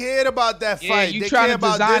nobody cared about that fight. Yeah, you try to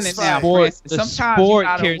design it now. The sport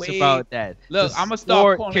cares about that. Look, I'm gonna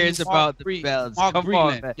start calling cares about the belts. Mark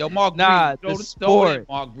Breland. Yo, Mark Breland. The sport.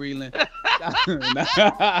 Mark Breland.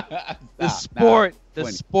 The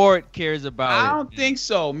sport cares about it. I don't think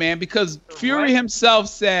so, man, because Fury himself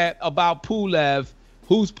said about Pulev.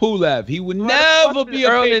 Who's Pulev? He would never be a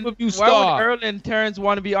pay-per-view star. Why would Erlen Terrence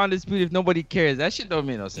want to be undisputed if nobody cares? That shit don't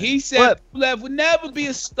mean no sense. He said Pulev would never be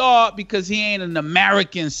a star because he ain't an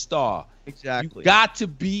American star. Exactly. You got to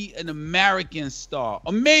be an American star.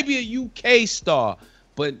 Or maybe a UK star.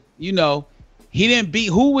 But, you know, he didn't beat...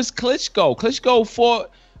 Who was Klitschko? Klitschko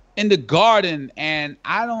fought in the Garden, and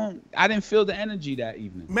I didn't feel the energy that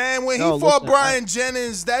evening. Man, when he fought Brian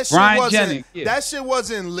Jennings, that shit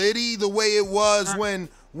wasn't litty the way it was when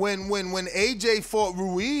AJ fought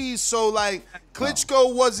Ruiz. So like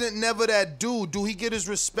Klitschko wasn't never that dude. Do he get his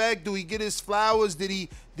respect? Do he get his flowers? Did he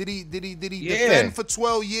defend for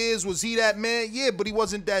 12 years? Was he that man? Yeah, but he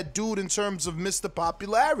wasn't that dude in terms of Mr.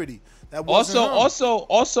 Popularity. That wasn't him.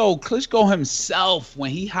 Also Klitschko himself,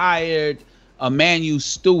 when he hired Emmanuel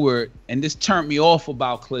Stewart, and this turned me off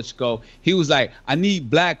about Klitschko. He was like, I need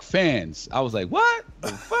black fans. I was like, what the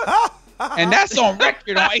fuck? And that's on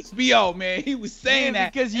record on HBO, man. He was saying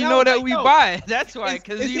that because you know that we buy. That's why,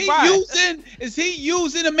 because you buy. Is he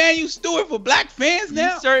using Emmanuel Stewart for black fans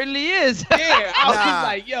now? He certainly is. Yeah, I was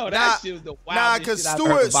like, yo, that shit was the wildest shit I've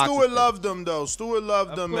heard. Stewart loved him though. Stewart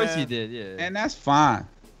loved him, man. Of course he did, yeah. And that's fine.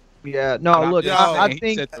 Yeah, no, look, I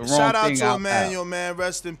think shout out to Emmanuel, man.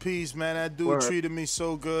 Rest in peace, man. That dude treated me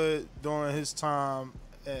so good during his time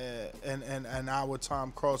and our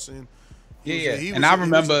time crossing. And I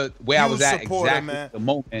remember where I was at exactly the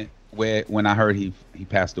moment when I heard he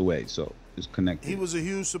passed away. So it's connected. He was a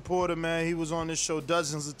huge supporter, man. He was on this show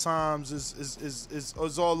dozens of times.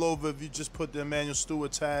 It's all over if you just put the Emmanuel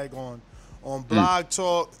Stewart tag on Blog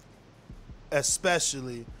Talk,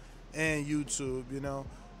 especially, and YouTube, you know.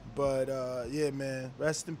 But yeah, man,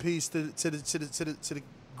 rest in peace to the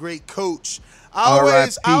great coach. I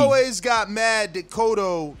always got mad that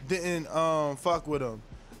Cotto didn't fuck with him.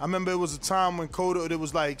 I remember it was a time when Cotto, there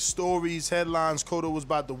was like stories, headlines. Cotto was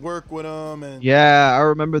about to work with him, and yeah, I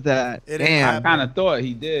remember that. Damn, I kind of thought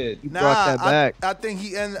he did. He brought that back. I think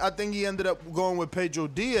he ended up going with Pedro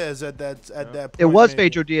Diaz at that point. It was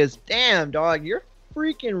Pedro Diaz. Damn, dog, you're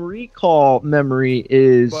freaking recall memory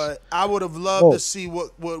is. But I would have loved to see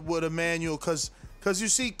what Emmanuel, because you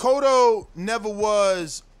see, Cotto never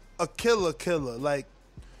was a killer. Like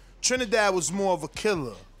Trinidad was more of a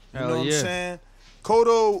killer. You know what I'm saying?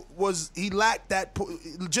 Cotto he lacked that,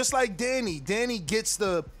 just like Danny. Danny gets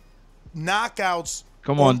the knockouts.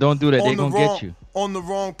 Come on, don't do that. They're gonna get you on the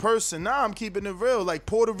wrong person. Nah, I'm keeping it real. Like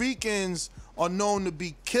Puerto Ricans are known to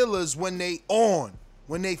be killers when they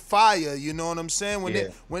fire, you know what I'm saying?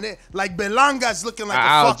 When they like Belanga's looking like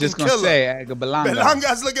a fucking killer.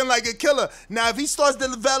 Belanga's looking like a killer. Now, if he starts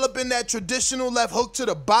developing that traditional left hook to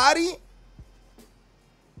the body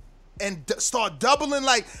and start doubling,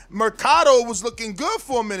 like Mercado was looking good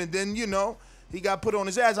for a minute, then you know he got put on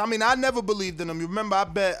his ass. I mean, I never believed in him. You remember I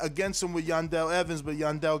bet against him with Yandel Evans, but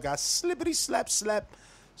Yandel got slippity slap.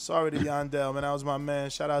 Sorry to Yandel, man. That was my man.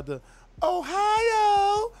 Shout out to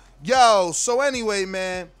Ohio. Yo, so anyway,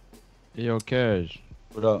 man. Yo, Cash.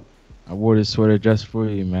 What up? I wore this sweater just for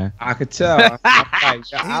you, man. I could tell. I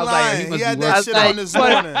was like, he had that shit on this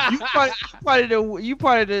morning. You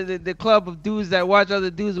part of the club of dudes that watch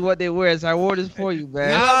other dudes and what they wear. So I wore this for you,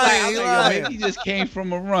 man. Maybe he just came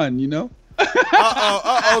from a run, you know.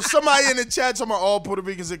 Somebody in the chat talking about all Puerto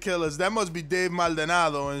Ricans are killers. That must be Dave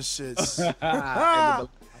Maldonado and shit.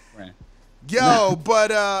 Yo,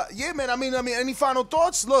 but yeah, man. I mean, any final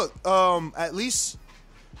thoughts? Look, at least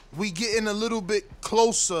we getting a little bit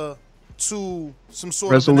closer to some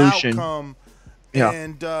sort resolution. Of an outcome. Yeah.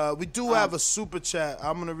 And we do have a super chat.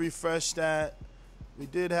 I'm gonna refresh that. We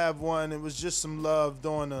did have one. It was just some love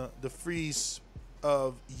during the freeze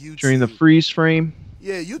of YouTube. During the freeze frame.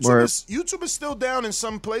 Yeah, YouTube is still down in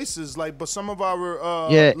some places, but some of our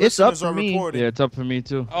it's up for are me. reporting. Yeah, it's up for me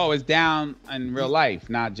too. Oh, it's down in real life,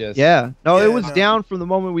 not just. Yeah, no, it was down from the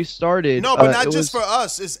moment we started. No, but not just for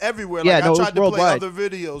us. It's everywhere. Yeah, I tried to play other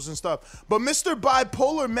videos and stuff. But Mr.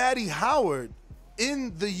 Bipolar Matty Howard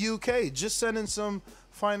in the UK just sending some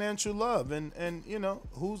financial love, and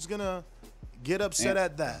who's gonna get upset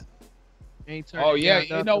at that? Oh yeah,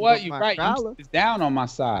 you know what? You're right. It's down on my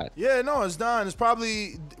side. Yeah, no, it's down. It's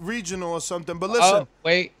probably regional or something. But listen,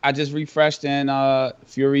 wait, I just refreshed and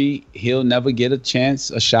Fury, he'll never get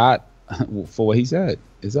a shot for what he said.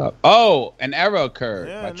 It's up. Oh, an error occurred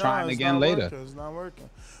by trying again later. It's not working.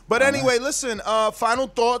 But anyway, listen. Final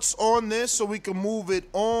thoughts on this, so we can move it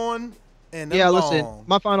on. Listen,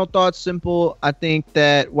 my final thoughts simple. I think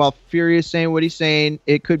that while Fury is saying what he's saying,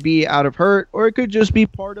 it could be out of hurt or it could just be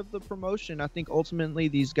part of the promotion. I think ultimately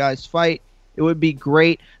these guys fight. It would be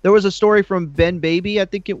great. There was a story from Ben Baby, I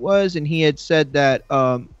think it was, and he had said that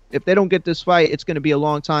if they don't get this fight, it's going to be a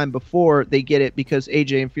long time before they get it because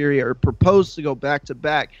AJ and Fury are proposed to go back to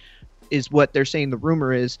back, is what they're saying the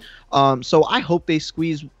rumor is. So I hope they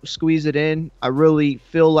squeeze it in. I really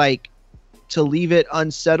feel like to leave it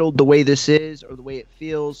unsettled the way this is or the way it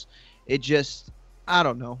feels, it just, I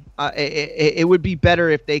don't know. It would be better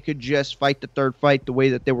if they could just fight the third fight the way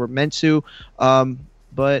that they were meant to.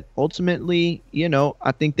 But ultimately,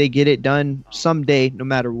 I think they get it done someday, no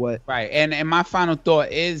matter what. Right. And my final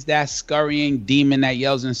thought is that scurrying demon that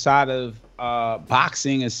yells inside of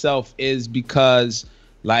boxing itself is because,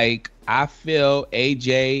 I feel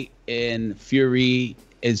AJ and Fury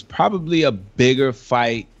is probably a bigger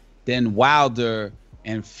fight than Wilder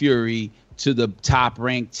and Fury to the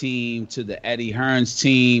top-ranked team, to the Eddie Hearns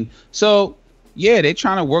team. So, yeah, they're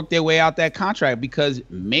trying to work their way out that contract because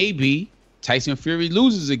maybe Tyson Fury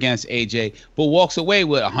loses against AJ, but walks away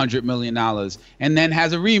with $100 million and then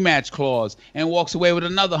has a rematch clause and walks away with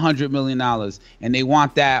another $100 million. And they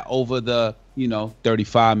want that over the,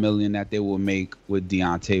 $35 million that they will make with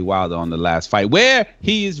Deontay Wilder on the last fight, where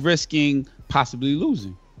he is risking possibly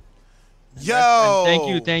losing. Yo,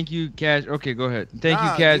 and thank you, Cash. Okay, go ahead. Thank you,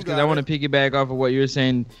 Cash, because I want to piggyback off of what you're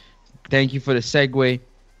saying. Thank you for the segue.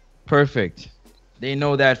 Perfect. They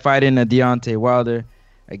know that fighting a Deontay Wilder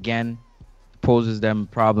again poses them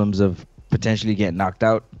problems of potentially getting knocked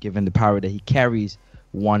out, given the power that he carries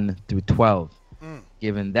 1 through 12.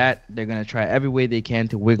 Given that, they're gonna try every way they can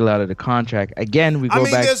to wiggle out of the contract. Again, we go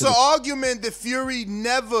back. There's an argument that Fury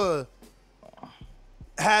never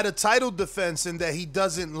had a title defense and that he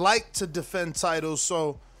doesn't like to defend titles,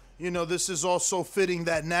 so this is also fitting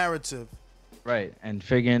that narrative, right? And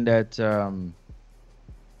figuring that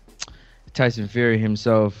Tyson Fury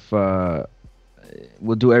himself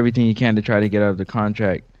will do everything he can to try to get out of the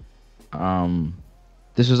contract.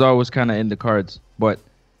 This was always kind of in the cards, but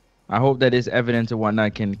I hope that this evidence and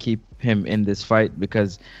whatnot can keep him in this fight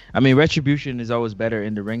because retribution is always better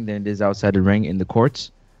in the ring than it is outside the ring in the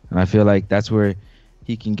courts, and I feel like that's where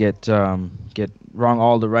he can get wrong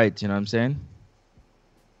all the rights, you know what I'm saying?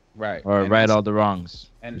 Right. Or right all the wrongs.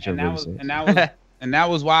 And that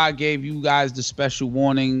was why I gave you guys the special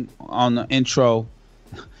warning on the intro.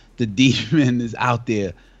 The demon is out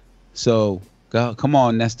there. So come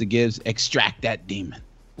on, Nesta Gibbs, extract that demon.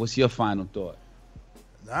 What's your final thought?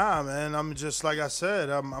 Nah, man, I'm just like I said,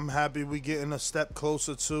 I'm happy we getting a step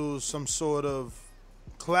closer to some sort of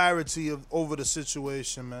clarity over the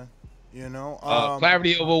situation, man.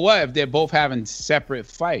 Clarity over what if they're both having separate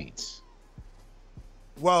fights?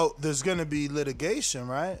 Well, there's gonna be litigation,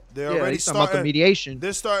 right? They're already starting about the mediation.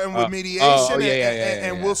 They're starting with mediation,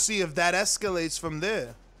 and we'll see if that escalates from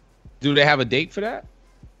there. Do they have a date for that?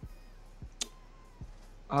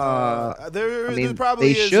 There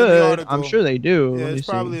probably they is should. In the article. I'm sure they do. Yeah, it's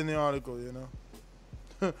probably in the article.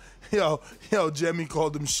 Yo, Jemmy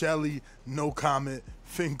called him Shelly. No comment.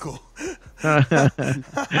 Finkel. I'm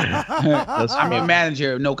your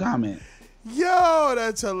manager. No comment. Yo,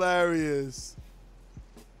 that's hilarious.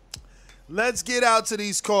 Let's get out to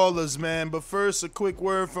these callers, man. But first, a quick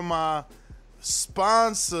word from our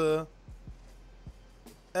sponsor,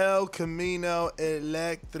 El Camino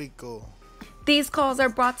Eléctrico. These calls are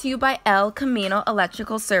brought to you by El Camino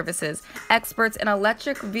Electrical Services, experts in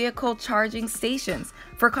electric vehicle charging stations.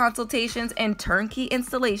 For consultations and turnkey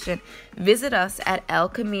installation, visit us at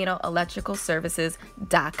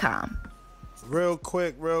elcaminoelectricalservices.com. Real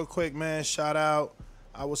quick, man. Shout out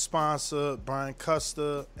our sponsor, Brian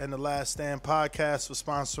Custer, and the Last Stand podcast for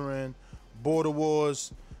sponsoring Border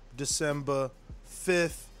Wars, December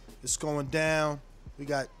 5th. It's going down. We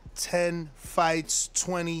got 10 fights,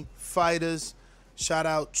 20 fighters. Shout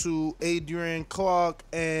out to Adrian Clark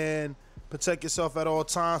and Protect Yourself at All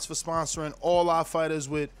Times for sponsoring all our fighters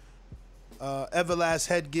with Everlast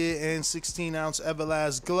headgear and 16-ounce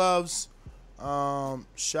Everlast gloves.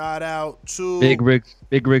 Shout out to Big Rig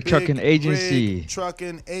Trucking Agency.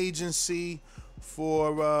 Trucking Agency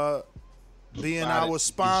for being our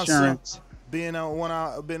sponsor. Being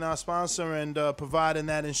our sponsor and providing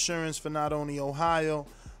that insurance for not only Ohio,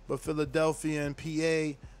 but Philadelphia and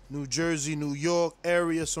PA, New Jersey, New York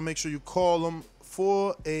area. So make sure you call them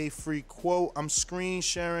for a free quote. I'm screen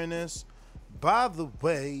sharing this. By the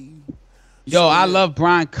way. I love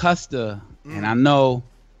Brian Custer. And I know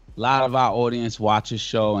a lot of our audience watch his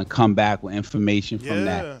show and come back with information from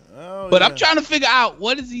that. But I'm trying to figure out,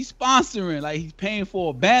 what is he sponsoring? Like, he's paying for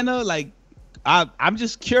a banner? Like, I'm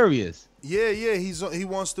just curious. Yeah, he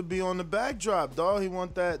wants to be on the backdrop, dog. He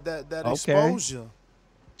want that exposure.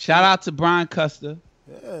 Shout out to Brian Custer.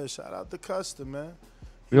 Yeah, shout out to Custer, man.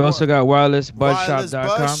 We also got wirelessbuzzshop.com.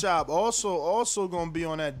 Buzz Shop also gonna be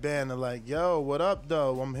on that banner. Like, yo, what up,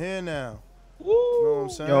 though? I'm here now. Woo. You know what I'm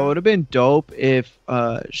saying? Yo, it would have been dope if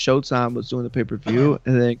Showtime was doing the pay-per-view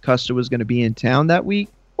and then Custer was gonna be in town that week.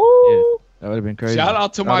 Yeah, that would have been crazy. Shout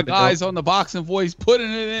out to my guys on the Boxing Voice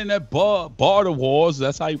Putting it in that Border Wars.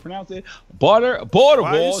 That's how you pronounce it. Border Wars.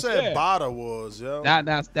 Why you said Border Wars, yo?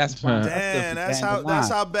 That's fine. Damn, that's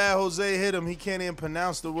how bad Jose hit him. He can't even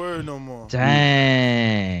pronounce the word no more.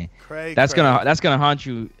 Dang. That's gonna haunt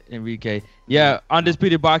you, Enrique. Yeah,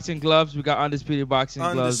 Undisputed Boxing Gloves. We got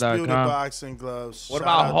UndisputedBoxingGloves.com. Undisputed Boxing Gloves. What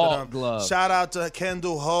about Holt Gloves? Shout out to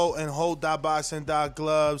Kendall Holt and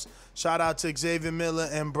Holt.boxing.gloves. Shout out to Xavier Miller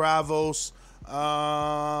and Bravos.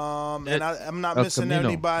 And I'm not missing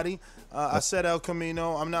anybody. I said El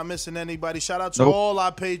Camino. I'm not missing anybody. Shout out to all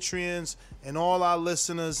our Patreons and all our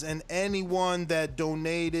listeners and anyone that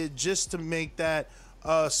donated just to make that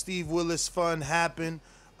Steve Willis Fund happen.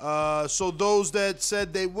 So those that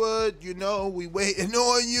said they would, we waiting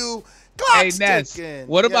on you. Clock's ticking.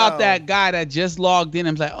 What about that guy that just logged in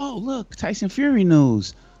and was like, oh, look, Tyson Fury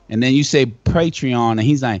news. And then you say Patreon, and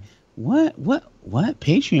he's like, what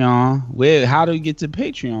Patreon? Where? How do we get to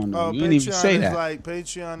Patreon? Oh, you didn't even say that.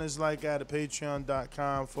 Patreon is like at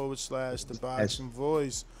patreon.com/the Boxing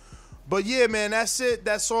Voice. But yeah, man, that's it.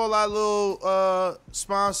 That's all our little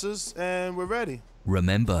sponsors, and we're ready.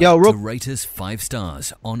 Remember to rate us 5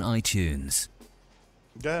 stars on iTunes.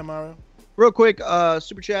 Go ahead, Mario. Real quick,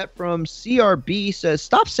 super chat from CRB says,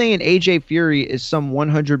 stop saying AJ Fury is some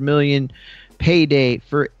 100 million payday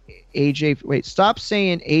for AJ. Wait, stop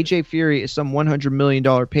saying AJ Fury is some $100 million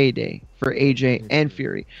payday for AJ and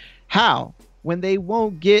Fury. How? When they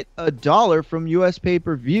won't get $1 from US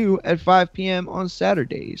pay-per-view at 5 p.m. on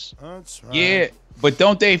Saturdays. That's right. Yeah, but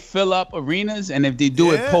don't they fill up arenas? And if they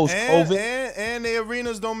do it post-COVID? And the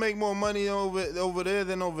arenas don't make more money over there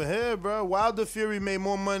than over here, bro. Wilder Fury made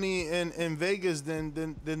more money in Vegas than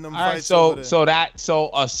them fights over there.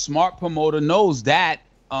 So a smart promoter knows that.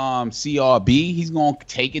 CRB, he's gonna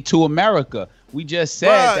take it to America. We just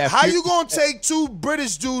said that. How you gonna take 2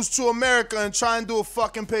 British dudes to America and try and do a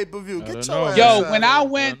fucking pay-per-view? Get your ass Yo, out. when I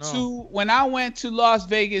went to Las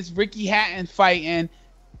Vegas, Ricky Hatton fighting,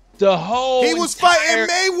 the whole he was fighting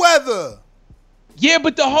Mayweather. Yeah,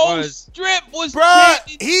 but the whole strip was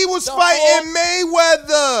he was fighting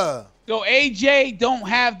Mayweather. So AJ don't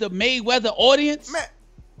have the Mayweather audience? Man.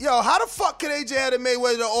 Yo, how the fuck could AJ have the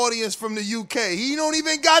Mayweather audience from the UK? He don't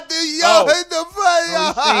even got the hit the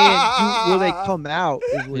fight. Will they come out?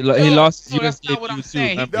 He lost his US debut too.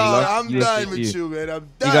 I'm done with you, man. I'm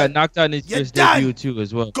done. He got knocked out in his US debut too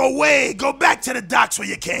as well. Go away. Go back to the docks where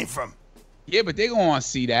you came from. Yeah, but they're going to want to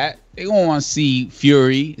see that. They're going to want to see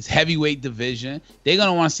Fury. It's heavyweight division. They're going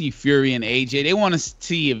to want to see Fury and AJ. They want to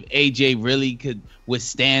see if AJ really could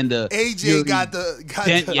withstand the AJ Fury got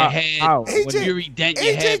dent the your head. Fury dent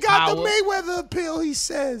your head AJ got power. the Mayweather appeal, he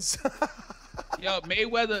says. Yo,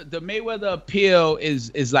 the Mayweather appeal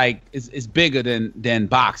is bigger than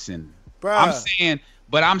boxing. Bruh.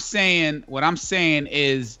 What I'm saying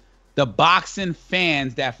is the boxing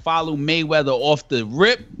fans that follow Mayweather off the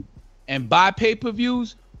rip and buy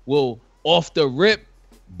pay-per-views will off the rip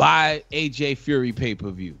buy AJ Fury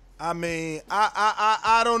pay-per-view. I mean,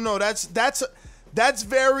 I don't know. That's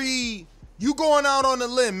very, you going out on a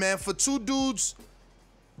limb, man. For two dudes,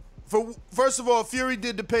 first of all, Fury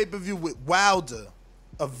did the pay-per-view with Wilder,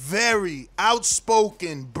 a very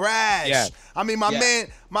outspoken, brash. Yeah. I mean, my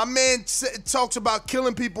man talks about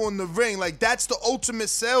killing people in the ring. Like, that's the ultimate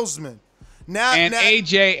salesman. Now,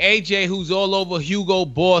 AJ, who's all over Hugo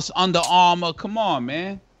Boss, Under Armour. Come on,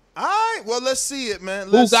 man. All right, well, let's see it, man.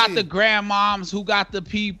 Who got the grandmoms? Who got the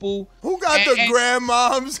people? Who got the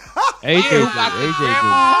grandmoms? AJ who got the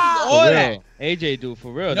grandmoms? All that. AJ do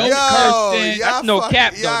for real. No cursing. That's no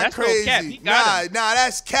cap, though. That's crazy. no cap. He got him. Nah,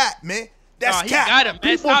 that's cap, man. That's he cap. got him,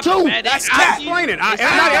 man. People too. That's cap. Explain it. Not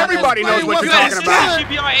everybody knows what you're talking about.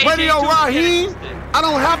 Radio Raheem, I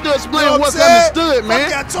don't have to explain what's understood,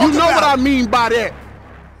 man. You know what I mean by that.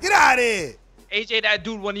 Get out of here. AJ, that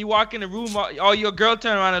dude, when you walk in the room, all your girl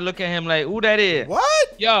turn around and look at him like, who that is?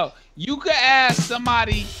 What? Yo, you could ask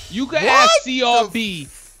somebody, ask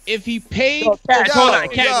CRB if he paid. Hold on,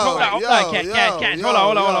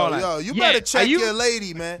 you better check your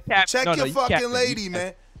lady, man. Check your fucking lady,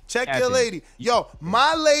 man. Check your lady. Yo,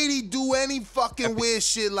 my lady do any fucking weird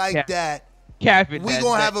shit like that. We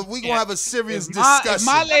gonna have a serious discussion. If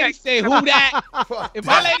my lady say who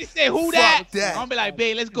that, I'm gonna be like,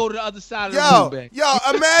 babe, let's go to the other side of the room, babe. Yo,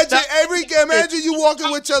 imagine you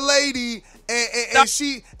walking with your lady and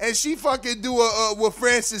she fucking do what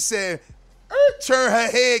Francis said. Turn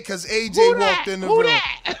her head because AJ walked in the room.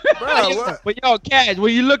 Bro, but yo, Cash,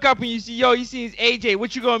 when you look up and you see it's AJ,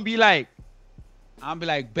 what you gonna be like? I'm be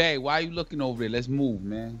like, babe, why are you looking over there? Let's move,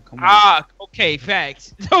 man. Come on. Okay,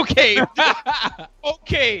 facts. Okay.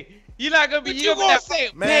 Okay. You're not gonna be. You gonna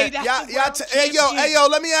say, man? Hey yo,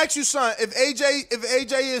 let me ask you something. If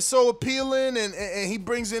AJ is so appealing and he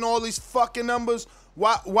brings in all these fucking numbers,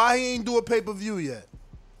 why he ain't do a pay-per-view yet?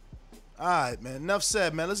 All right, man. Enough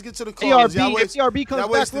said, man. Let's get to the calls. CRB comes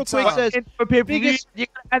back real quick. Says you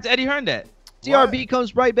ask Eddie Hearn that. CRB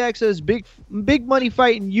comes right back, says big money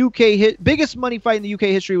fight in biggest money fight in the UK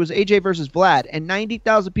history was AJ versus Vlad, and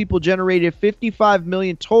 90,000 people generated 55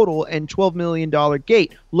 million total and $12 million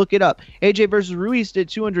gate. Look it up. AJ versus Ruiz did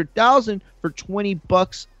 200,000 for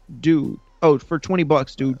 $20, dude. Oh, for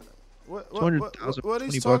 $20, dude. What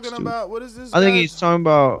he's talking about? What is this? I think he's talking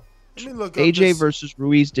about AJ this. versus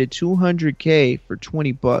Ruiz did 200K for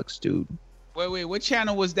 $20, dude. Wait, what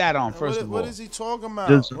channel was that on? First of all, what is he talking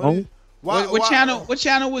about? What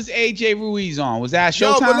channel was AJ Ruiz on? Was that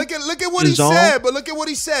Showtime? No, but look at what he said. But look at what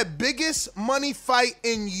he said. Biggest money fight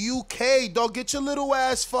in UK. Dog, get your little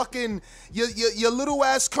ass fucking your little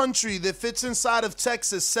ass country that fits inside of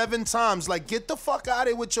Texas 7 times. Like, get the fuck out of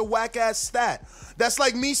here with your whack ass stat. That's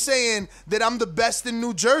like me saying that I'm the best in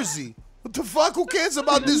New Jersey. What the fuck? Who cares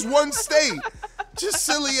about this one state? Just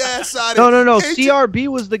silly ass out of here. No. CRB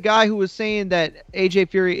was the guy who was saying that AJ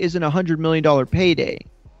Fury isn't $100 million payday.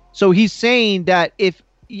 So he's saying that if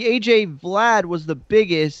AJ Vlad was the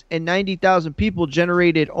biggest and 90,000 people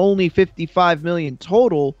generated only 55 million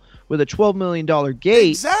total with a $12 million gate.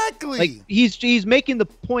 Exactly. Like he's making the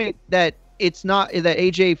point that it's not that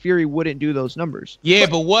AJ Fury wouldn't do those numbers. Yeah,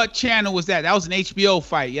 but what channel was that? That was an HBO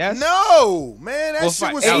fight, yes? No, man, that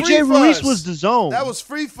shit was free AJ for Ruiz us. was the zone. That was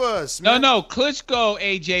free for us, man. No, Klitschko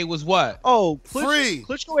AJ was what? Oh, free.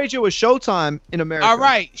 Klitschko AJ was Showtime in America. All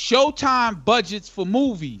right, Showtime budgets for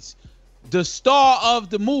movies. The star of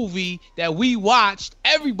the movie that we watched,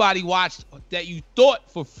 everybody watched, that you thought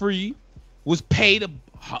for free, was paid a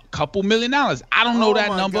couple $1 million. I don't know that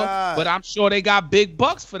number, but I'm sure they got big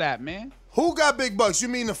bucks for that, man. Who got big bucks? You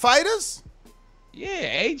mean the fighters?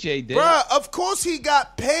 Yeah, AJ did. Bruh, of course he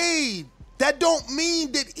got paid. That don't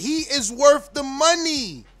mean that he is worth the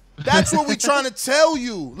money. That's what we trying to tell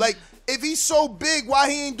you. Like, if he's so big, why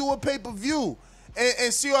he ain't do a pay-per-view?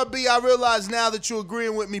 And CRB, I realize now that you're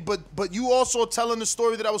agreeing with me, but you also telling the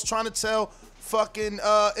story that I was trying to tell fucking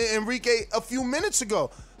Enrique a few minutes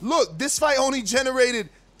ago. Look, this fight only generated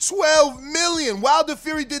 12 million. Wilder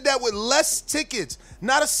Fury did that with less tickets,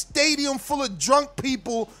 not a stadium full of drunk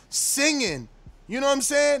people singing. You know what I'm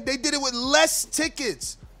saying? They did it with less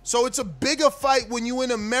tickets. So it's a bigger fight when you in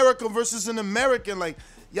America versus an American. Like,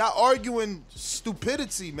 y'all arguing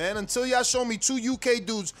stupidity, man. Until y'all show me 2 UK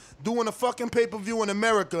dudes doing a fucking pay-per-view in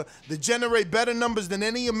America that generate better numbers than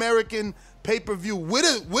any American pay-per-view with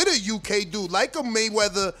a UK dude like a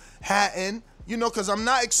Mayweather Hatton, you know, because I'm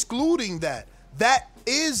not excluding that. That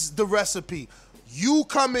is the recipe. You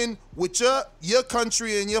come in with your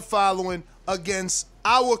country and your following against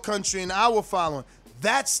our country and our following.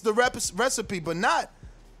 that's the recipe, but not.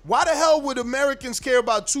 Why the hell would Americans care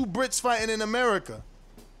about two Brits fighting in America?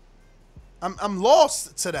 I'm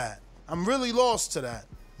lost to that. I'm really lost to that.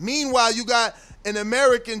 Meanwhile, you got an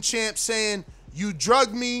American champ saying, you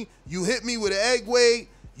drugged me, you hit me with an egg weight,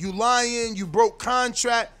 you lying, you broke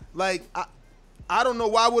contract. Like, I don't know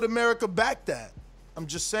why would America back that. I'm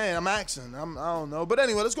just saying, I'm asking. I don't know. But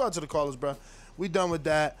anyway, let's go out to the callers, bro. We done with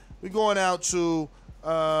that. We going out to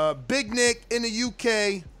Big Nick in the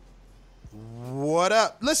UK. What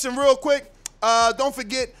up? Listen, real quick. Don't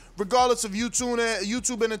forget, regardless of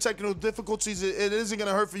YouTube and the technical difficulties, it isn't going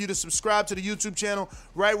to hurt for you to subscribe to the YouTube channel.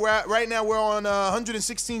 Right now, we're on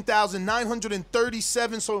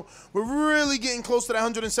 116,937, so we're really getting close to that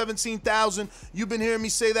 117,000. You've been hearing me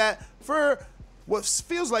say that for what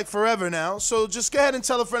feels like forever now. So just go ahead and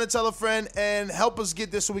tell a friend and help us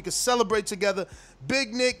get this so we can celebrate together.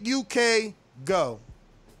 Big Nick, UK, go.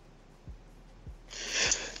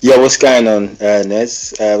 Yo, what's going on,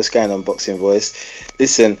 Nez? What's going on, Boxing Voice?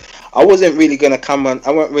 Listen, I wasn't really gonna come on.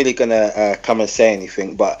 I weren't really gonna come and say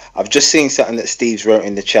anything, but I've just seen something that Steve's wrote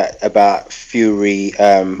in the chat about Fury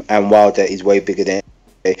and Wilder is way bigger than.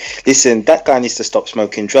 Listen, that guy needs to stop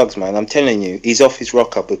smoking drugs, man. I'm telling you, he's off his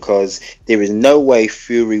rocker because there is no way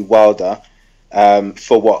Fury Wilder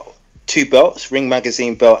for what 2 belts, Ring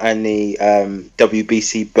Magazine belt and the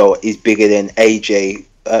WBC belt is bigger than AJ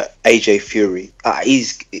Fury.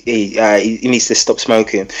 He needs to stop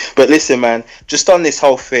smoking. But listen, man, just on this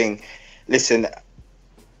whole thing, listen,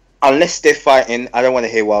 unless they're fighting, I don't want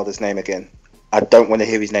to hear Wilder's name again. I don't want to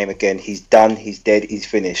hear his name again. He's done, he's dead, he's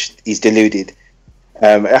finished, he's deluded.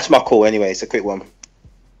 That's my call anyway. It's a quick one.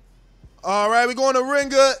 All right, we're going to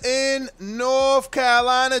Ringer in North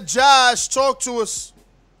Carolina. Josh, talk to us.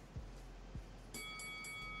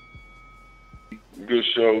 Good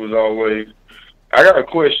show as always. I got a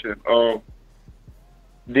question.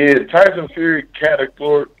 Did Tyson Fury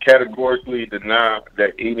categorically deny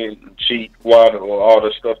that he didn't cheat Wilder or all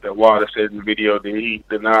the stuff that Wilder said in the video? Did he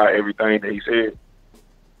deny everything that he said?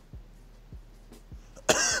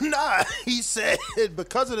 Nah, he said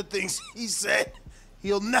because of the things he said,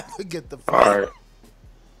 he'll never get the fight. All right.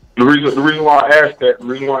 The reason why I asked that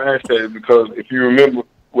is because if you remember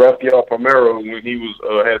Rafael Palmeiro when he was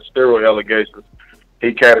had steroid allegations,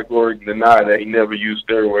 he categorically denied that he never used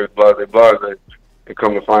steroids, blase, and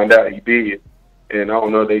come to find out he did. And I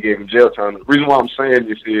don't know if they gave him jail time. The reason why I'm saying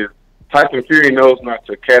this is Tyson Fury knows not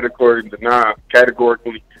to categorically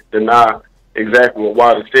deny exactly what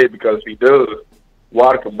Wilder said, because if he does,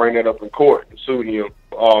 Wilder can bring that up in court and sue him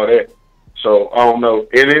for all that. So I don't know.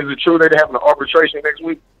 And is it true they're having an arbitration next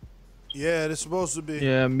week? Yeah, it's supposed to be.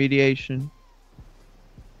 Yeah, mediation.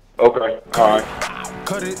 Okay, all right.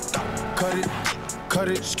 Cut it.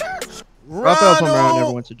 Rafael Palmeiro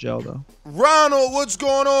never went to jail though. Ronald, what's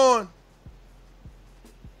going on?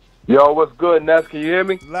 Yo, what's good, Ness? Can you hear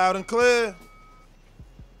me? Loud and clear.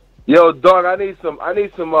 Yo, dog, I need some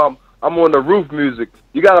I'm on the roof music.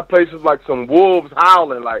 You gotta play some like some wolves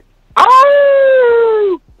howling, like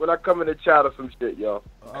oh when I come in the chat or some shit, yo.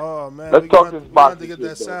 Oh man, let's talk this boxing. To get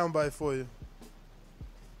that soundbite for you.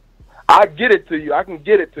 I get it to you. I can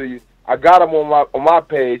get it to you. I got them on my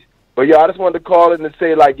page. But yo, I just wanted to call in and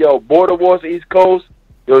say like, yo, Border Wars East Coast,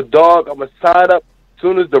 yo, dog, I'm gonna sign up as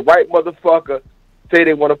soon as the right motherfucker say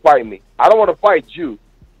they want to fight me. I don't want to fight you.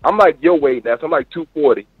 I'm like your weight, Ness. I'm like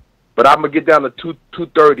 240. But I'm going to get down to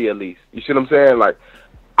 230 at least. You see what I'm saying? Like,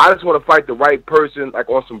 I just want to fight the right person, like,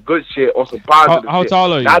 on some good shit, on some positive shit. How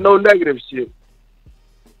tall are you? Not no negative shit.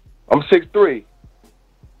 I'm 6'3".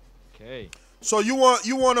 Okay. So you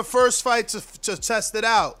want a first fight to test it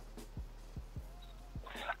out?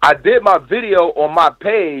 I did my video on my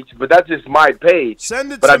page, but that's just my page.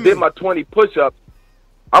 Send it but to I me. did my 20 push-ups.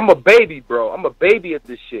 I'm a baby, bro. I'm a baby at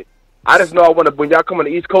this shit. I just know I want to, when y'all come on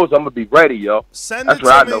the East Coast, I'm going to be ready, yo. That's what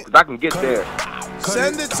I know, because I can get there.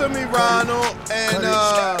 Send it to me, Ronald,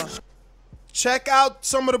 and check out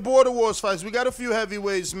some of the Border Wars fights. We got a few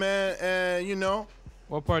heavyweights, man, and, you know.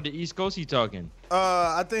 What part of the East Coast he talking?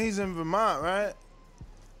 I think he's in Vermont, right?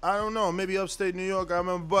 I don't know. Maybe upstate New York, I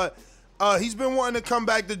remember. But he's been wanting to come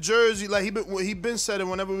back to Jersey. Like, he been said it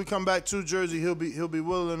whenever we come back to Jersey, he'll be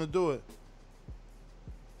willing to do it.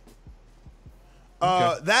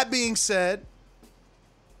 Okay. That being said,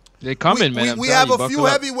 they're coming, man. We have a few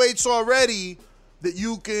heavyweights already that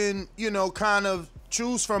you can, you know, kind of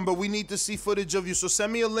choose from, but we need to see footage of you. So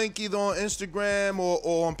send me a link either on Instagram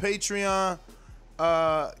or on Patreon,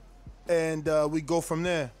 and we go from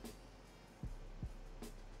there.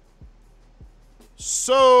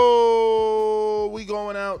 So We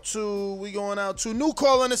going out to new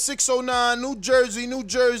call on the 609, New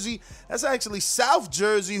Jersey. That's actually South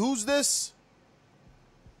Jersey. Who's this?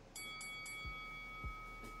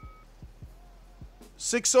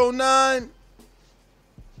 609.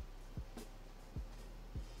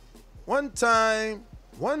 One time.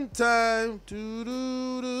 We're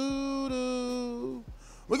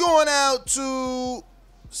going out to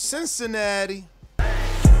Cincinnati.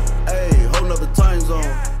 Hey, whole nother time zone.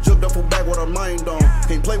 Jumped up for back with our mind on.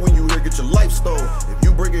 Can't play when you here, get your life stole. If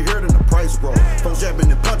you bring it here, then the price grow. Phone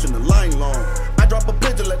jabbing and punching the line long. I drop a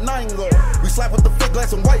pigeon, let 9 go. We slap with the fake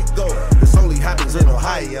glass and white go. This only happens in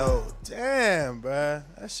Ohio. Damn, bruh.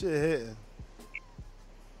 That shit hitting.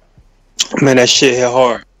 Man, that shit hit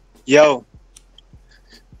hard. Yo.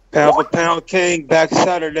 Pound for Pound King, back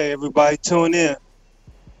Saturday. Everybody tune in.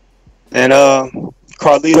 And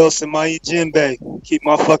Carlitos and Maya Djembe, keep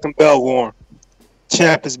my fucking bell warm.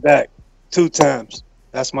 Champ is back 2 times.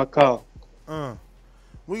 That's my call.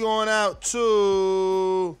 We going out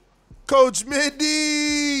to Coach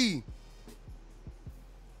Middy.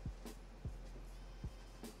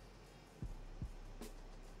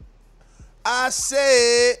 I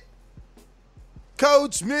said,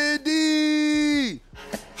 Coach Middy.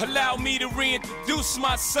 Allow me to reintroduce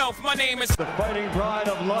myself. My name is the Fighting Pride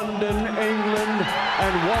of London, England,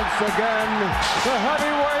 and once again, the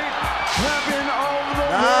heavyweight champion of the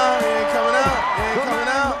world. He ain't coming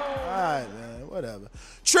out. All right, man, whatever.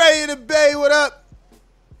 Trey in the Bay, what up?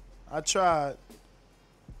 I tried.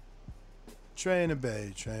 Trey in the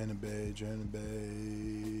Bay.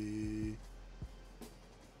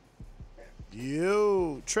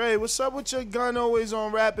 Yo, Trey, what's up with your gun always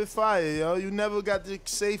on rapid fire, yo? You never got the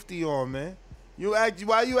safety on, man.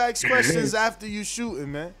 Why you ask questions after you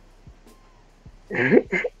shooting, man?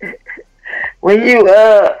 When you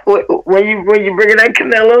bring that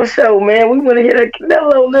Canelo show, man, we want to hear that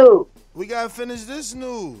Canelo news. We gotta finish this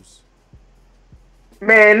news.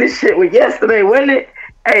 Man, this shit was yesterday, wasn't it?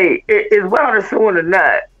 Hey, is Wilder suing or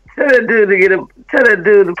not? Tell that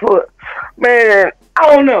dude to put. Man,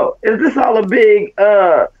 I don't know. Is this all a big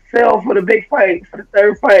sell for the big fight, for the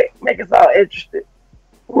third fight? Make us all interested.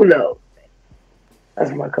 Who knows?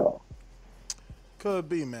 That's my call. Could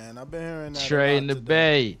be, man. I've been hearing that. Trey in the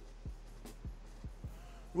Bay.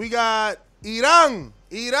 We got Iran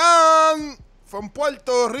from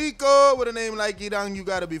Puerto Rico. With a name like Iran, you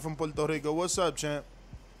gotta be from Puerto Rico. What's up, champ?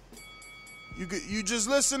 You just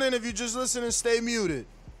listening. If you just listening, stay muted.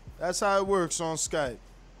 That's how it works on Skype.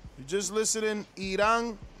 You just listening,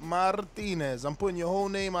 Iran Martinez. I'm putting your whole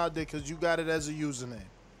name out there because you got it as a username.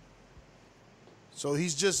 So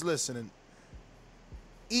he's just listening.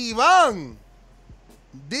 Ivan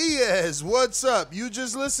Diaz, what's up? You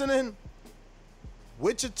just listening?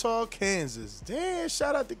 Wichita, Kansas. Damn,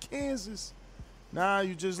 shout out to Kansas. Nah,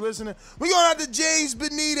 you just listening. We going out to James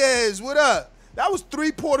Benitez. What up? That was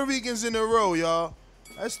 3 Puerto Ricans in a row, y'all.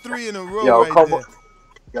 That's 3 in a row right there.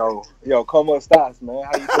 Yo, como estás, man?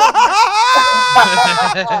 How you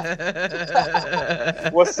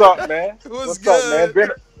doing? What's up, man? What's good? Up,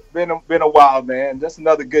 man? Been a while, man. Just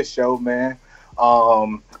another good show, man.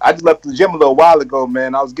 I just left the gym a little while ago,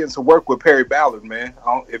 man. I was getting some work with Perry Ballard, man.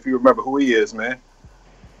 I don't if you remember who he is, man.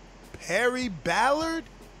 Perry Ballard?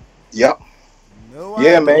 Yep. No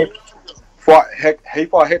yeah, idea. man. He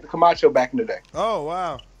fought Hector Camacho back in the day. Oh,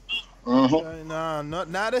 wow. Mm-hmm. Nah,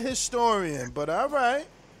 not a historian, but all right.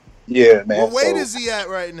 Yeah, man. What weight is he at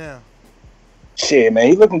right now? Shit, man,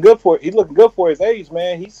 he's looking good for his age,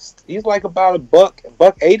 man. He's like about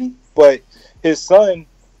 $180, but his son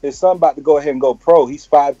about to go ahead and go pro. He's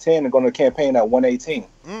 5'10" and going to campaign at 118.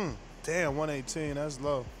 Damn, 118, that's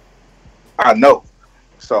low. I know.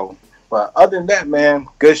 So, but other than that, man,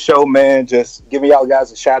 good show, man. Just giving y'all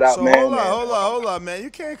guys a shout out, man. Hold on, man. You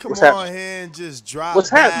can't come on here and just drop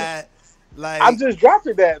What's that. Happening? Like, I'm just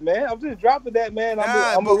dropping that, man.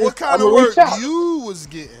 But what kind of work you was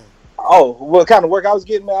getting? Oh, what kind of work I was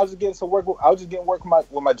getting, man? I was just getting work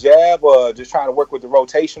with my jab, just trying to work with the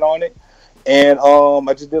rotation on it. And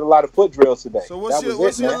I just did a lot of foot drills today. So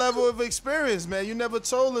what's your level of experience, man? You never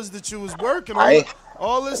told us that you was working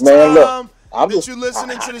all this man, time look, you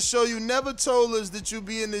listening to the show. You never told us that you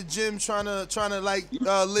be in the gym trying to like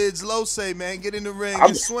Lids Low say, man, get in the ring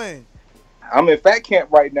and swing. I'm in fat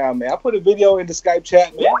camp right now, man. I put a video in the Skype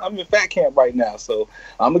chat, man. I'm in fat camp right now, so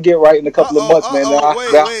I'm gonna get right in a couple of months, man.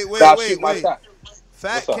 Wait.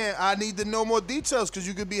 Fat camp. I need to know more details because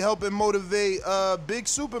you could be helping motivate Big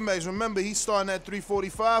Super Max. Remember, he's starting at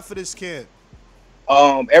 345 for this camp.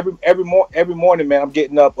 Every morning, man, I'm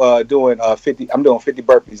getting up doing 50. I'm doing 50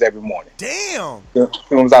 burpees every morning. Damn. As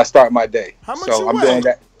soon as I start my day. How much so you I'm weigh? doing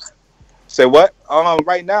that. Say what?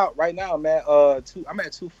 Right now, I'm at I'm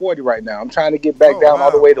at 240 right now. I'm trying to get back down all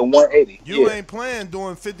the way to 180. You ain't playing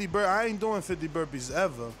doing 50 burpees. I ain't doing 50 burpees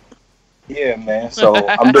ever. Yeah, man. So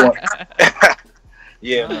I'm doing.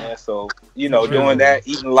 Yeah, man. So doing that,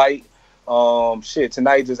 eating light.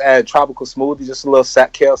 Tonight just add tropical smoothie, just a little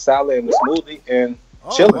kale salad and a smoothie, and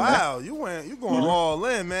chilling. Wow, man. you going all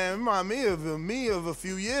in, man. Remind me of a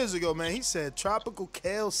few years ago, man. He said tropical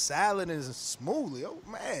kale salad and a smoothie. Oh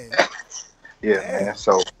man. Yeah, man.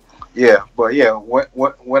 So, yeah, but yeah,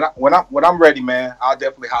 when I'm ready, man, I'll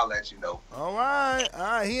definitely holler at you. All right.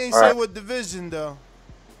 He ain't say what division though.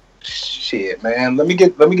 Shit, man. Let me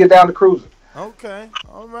get down to cruising. Okay.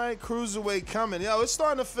 All right. Cruiserweight coming. Yo, it's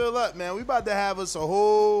starting to fill up, man. We about to have us a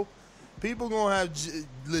whole. People gonna have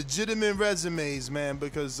legitimate resumes, man,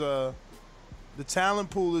 because the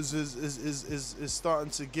talent pool is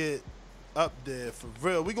starting to get up there for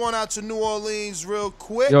real. We going out to New Orleans real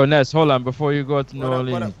quick. Yo, Ness, hold on before you go to New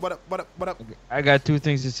Orleans. What up? I got two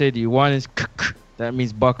things to say to you. One is that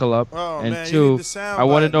means buckle up, and man, two, I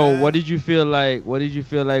want to know man. what did you feel like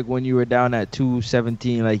when you were down at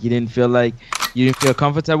 217? Like you didn't feel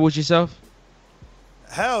comfortable with yourself?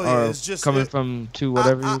 Hell yeah, it's just coming from two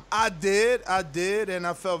whatever. I did, and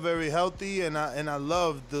I felt very healthy, and I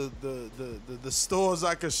loved the stores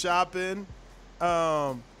I could shop in.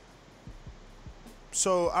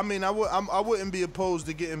 So I mean, I wouldn't be opposed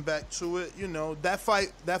to getting back to it. That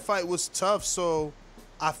fight was tough. So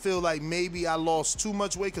I feel like maybe I lost too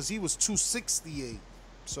much weight because he was 268.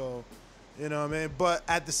 So you know what I mean. But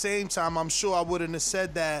at the same time, I'm sure I wouldn't have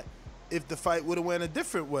said that if the fight would have went a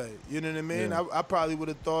different way. You know what I mean? Yeah. I probably would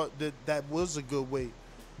have thought that was a good weight.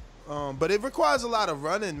 But it requires a lot of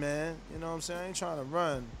running, man. You know what I'm saying? I ain't trying to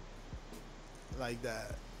run like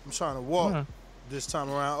that. I'm trying to walk this time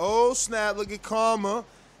around. Oh, snap. Look at Karma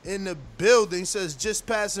in the building. Says, just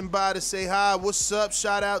passing by to say hi. What's up?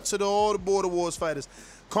 Shout out to all the Border Wars fighters.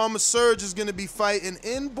 Karma Surge is going to be fighting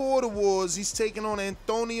in Border Wars. He's taking on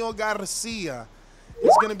Antonio Garcia.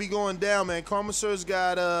 It's going to be going down, man. Karma Surge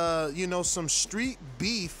got, some street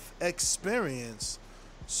beef experience.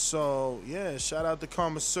 So, yeah, shout out to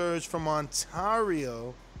Karma Surge from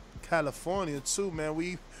Ontario, California, too, man.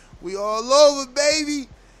 We all over, baby.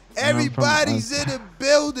 Everybody's in the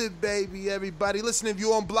building, baby. Everybody. Listen, if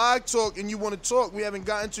you're on Blog Talk and you want to talk, we haven't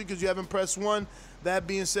gotten to because you haven't pressed 1. That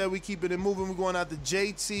being said, we keeping it moving. We're going out to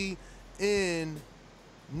JT in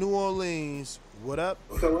New Orleans. What up?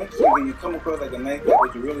 So when you come across like a nice guy,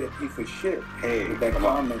 but you're really a piece of shit. Hey, that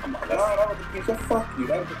comment. No, that was a piece of fuck you.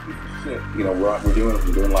 That was a piece of shit. We're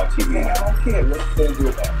doing live TV. Man, I don't care. What you gonna do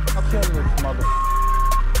about it? I'm telling you, mother.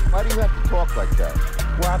 Why do you have to talk like that?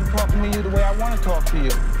 Well, I'm talking to you the way I want to talk to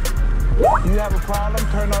you. You have a problem?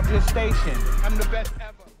 Turn off your station. I'm the best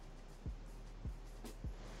ever.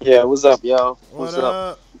 Yeah, what's up, y'all? What's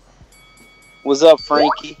up? What's up,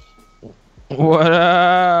 Frankie? What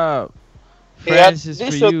up? Francis,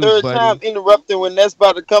 this your third time interrupting when that's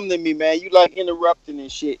about to come to me, man. You like interrupting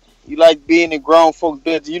and shit. You like being in grown folks'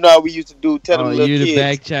 business. You know how we used to do, tell them little you kids. The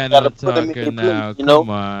back channel talker now. Place,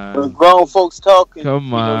 Come on. When grown folks talking,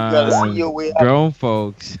 come on. You gotta see your way out. Grown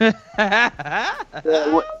folks.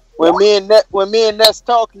 When me and Ness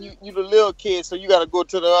talking, you the little kid, so you gotta go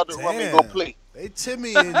to the other room and go play. They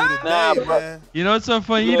Timmy in you today, man. You know what's so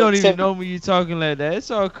funny? You don't even know me. You talking like that.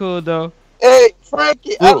 It's all cool though. Hey,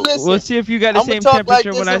 Frankie, listen. We'll see if you got the same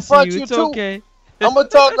temperature when I see you. It's okay. I'm gonna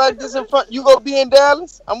talk like this in front. You gonna be in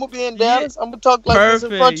Dallas? I'm gonna be in Dallas. I'm gonna talk like this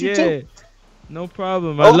in front of you too. No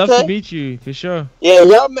problem. I'd love to meet you for sure. Yeah,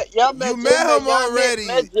 y'all met. You met him already.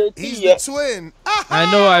 He's the twin.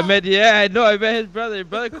 I know. I met his brother. His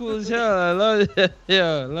brother cool as hell. I love it.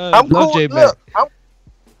 Yeah, love cool. Look,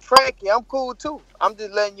 Frankie, I'm cool too. I'm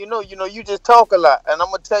just letting you know. You just talk a lot, and I'm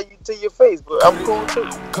gonna tell you to your face, but I'm cool too.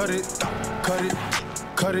 Cut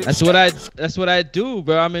it. That's what I do,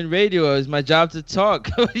 bro. I'm in radio. It's my job to talk.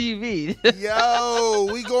 What do you mean? Yo,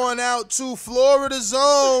 we going out to Florida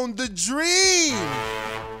Zone, the Dream.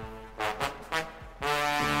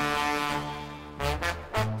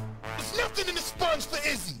 There's nothing in the sponge for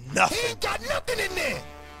Izzy. Nothing. He ain't got nothing in there.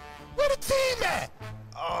 Where the team at?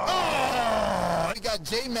 We got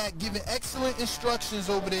J-Mac giving excellent instructions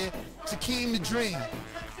over there to Keem the Dream.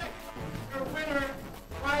 Your winner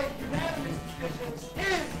by unanimous decisions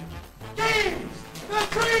is Keem the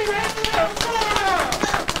Dream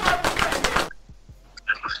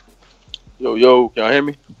Yo, can y'all hear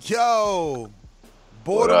me? Yo,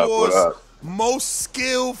 Border Wars most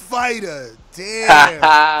skilled fighter.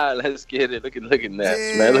 Damn. Let's get it. Look at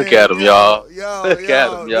that, man. Look at him, y'all. Look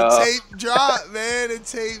at him, y'all. The tape drop, man. The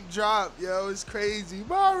tape drop, yo. It's crazy.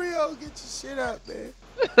 Mario, get your shit up, man.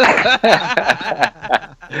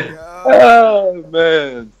 Oh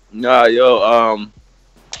man,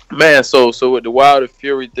 man. So with the Wilder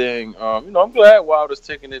Fury thing, I'm glad Wilder's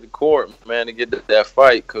taking it to court, man, to get that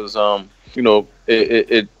fight, because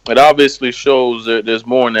it obviously shows that there's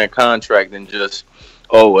more in that contract than just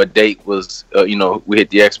a date was we hit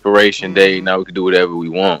the expiration date, now we can do whatever we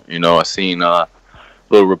want. I seen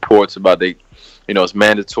little reports about it's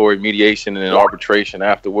mandatory mediation and arbitration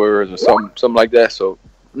afterwards or something like that. So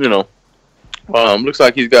looks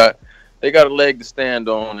like they got a leg to stand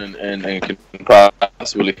on and can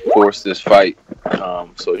possibly force this fight.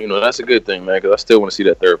 So that's a good thing, man, because I still want to see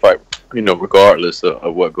that third fight, regardless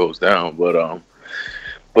of what goes down. But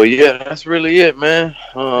yeah, that's really it, man.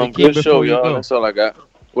 Good show, y'all. That's all I got.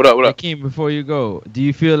 What up? Hakeem, before you go, do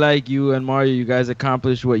you feel like you and Mario, you guys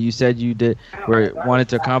accomplished what you said you wanted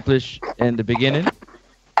to accomplish in the beginning?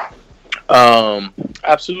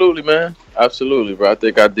 Absolutely, man. Absolutely, bro. I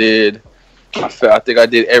think I did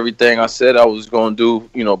everything I said I was gonna do,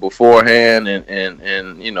 beforehand,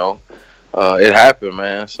 and it happened,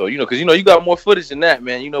 man. So because you got more footage than that,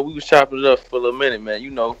 man. We was chopping it up for a little minute, man.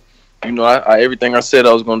 I everything I said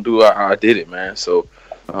I was gonna do, I did it, man. So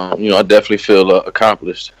I definitely feel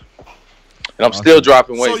accomplished. And I'm still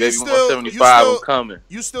dropping weight, baby. 175, I'm coming.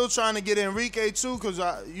 You still trying to get Enrique too? Because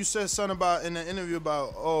you said something about in the interview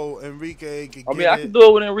about Enrique could get I can do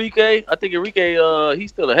it with Enrique. I think Enrique,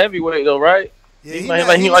 he's still a heavyweight though, right?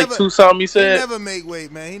 Yeah, he like 2-something. He said he never make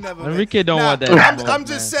weight, man. He never. Enrique don't want that. I'm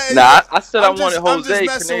just saying. Nah, I said I wanted Jose,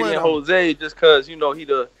 Canadian Jose, just because he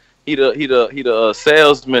the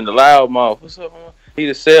salesman, the loudmouth. What's up, man? He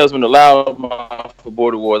the salesman, the loudmouth for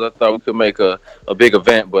Border Wars. I thought we could make a big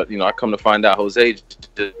event, but I come to find out Jose just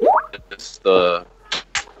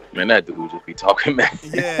man, that dude just be talking, man.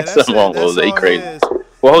 Yeah, something wrong with Jose. He crazy.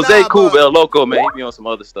 Well, Jose cool, but El Loco, man, he be on some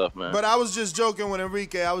other stuff, man. But I was just joking with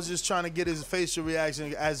Enrique. I was just trying to get his facial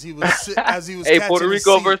reaction as he was Hey, Puerto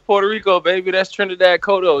Rico versus Puerto Rico, baby. That's Trinidad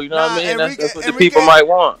Coto. You know what I mean? That's what the people might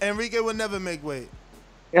want. Enrique would never make weight.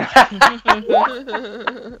 Yeah, call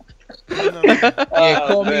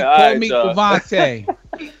me Javante.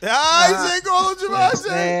 I ain't call him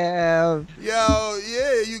Javante. Yo,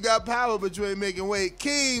 yeah, you got power, but you ain't making weight.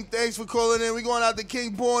 King, thanks for calling in. We going out to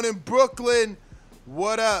King Born in Brooklyn.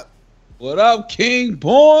 What up? What up, King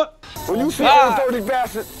Born? When you see a dirty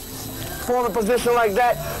bastard fall in a position like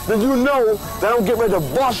that, then you know that I'm getting ready to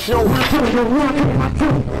bust your.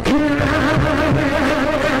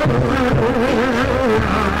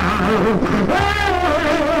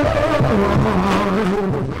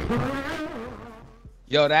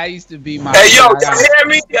 Yo, that used to be my. Hey, yo, y'all hear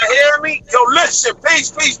me? Y'all hear me? Yo, listen,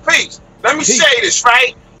 peace. Let me say this,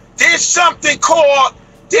 right? There's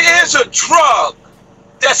a drug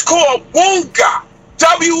that's called Woonga.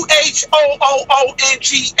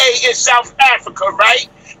 WHOONGA in South Africa, right?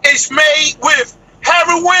 It's made with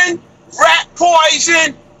heroin, rat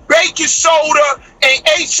poison, baking soda, and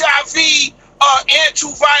HIV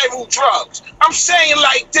antiviral drugs. I'm saying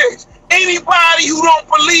like this. Anybody who don't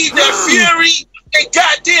believe that Fury and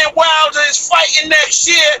goddamn Wilder is fighting next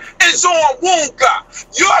year is on Woonga.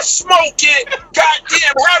 You're smoking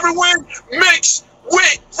goddamn heroin mixed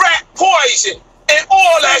with rat poison and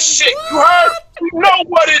all that shit. You heard? We know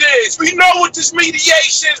what it is. We know what this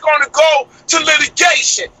mediation is going to go to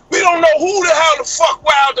litigation. We don't know who the hell the fuck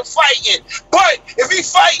Wilder fighting. But if he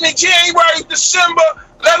fighting in January, December,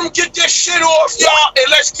 let him get this shit off, y'all, and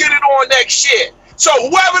let's get it on next year. So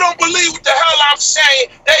whoever don't believe what the hell I'm saying,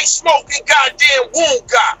 they smoking goddamn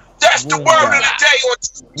Woonga. That's the word of the day on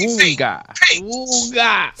TV.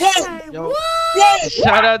 Woonga. Yo,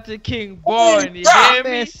 shout out to King Born. You hear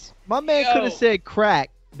me? My man could have said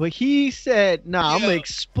crack, but he said, nah, I'm going to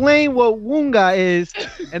explain what Woonga is,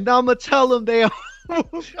 and I'm going to tell them they are.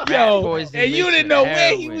 Yo, and you didn't know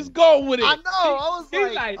where he was going with it. I know. I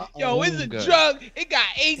was like, yo, it's a drug. It got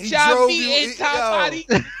HIV, antibody.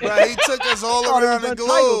 Right, he took us all around the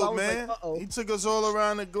globe, man. He took us all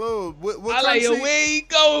around the globe. What country? Like, yo, where he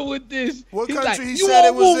going with this? What country he said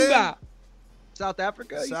it was in? South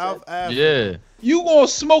Africa? South Africa. Yeah. You gonna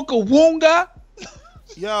smoke a Woonga?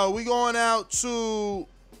 Yo, we going out to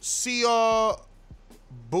CR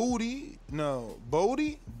Booty. No,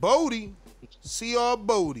 Bodie? CR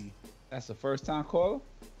Bodie. That's the first time caller?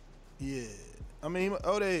 Yeah. I mean,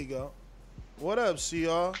 there you go. What up,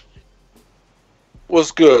 CR?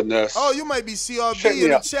 What's good, Ness? Oh, you might be CRB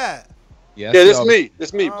in the chat. Yeah, that's me.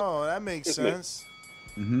 That's me. Oh, that makes sense.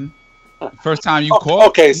 Mm-hmm. First time you called?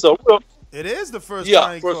 Okay, so it is the first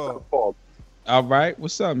time you called. All right,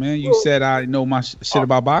 what's up, man? You said I know my shit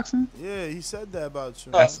about boxing? Yeah, he said that about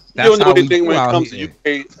you. You don't know anything when it comes to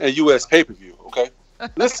UK and US pay-per-view, okay?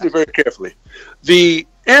 listen to me very carefully. The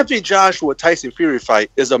Anthony Joshua Tyson Fury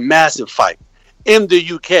fight is a massive fight in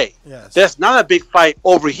the UK. Yes. That's not a big fight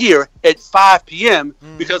over here at 5 p.m.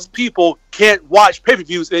 because people can't watch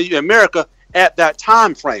pay-per-views in America at that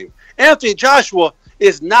time frame. Anthony Joshua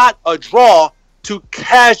is not a draw to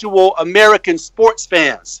casual American sports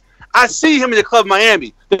fans. I see him in the Club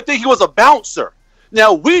Miami. They think he was a bouncer.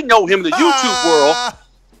 Now, we know him in the YouTube world.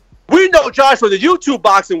 We know Joshua in the YouTube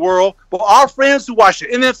boxing world, but our friends who watch the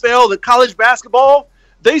NFL and college basketball,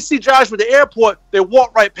 they see Joshua at the airport, they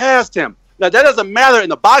walk right past him. Now, that doesn't matter in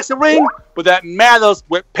the boxing ring, but that matters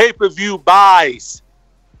with pay-per-view buys.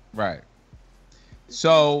 Right.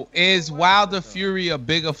 So, is Wilder Fury a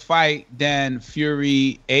bigger fight than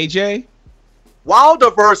Fury AJ? Wilder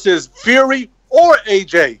versus Fury or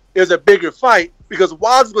AJ is a bigger fight because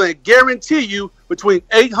Wilder's going to guarantee you between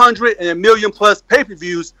 800 and 1 million plus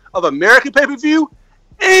pay-per-views of American pay-per-view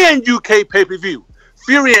and UK pay-per-view.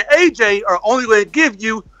 Fury and AJ are only going to give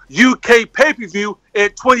you UK pay-per-view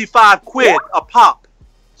at 25 quid a pop.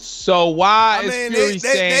 So why is Fury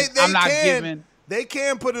saying I'm not giving? They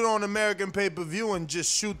can put it on American pay-per-view and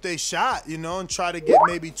just shoot their shot, you know, and try to get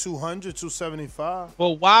maybe 200, 275.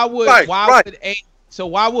 Well, why would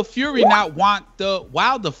why would Fury not want the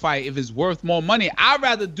Wilder fight if it's worth more money? I'd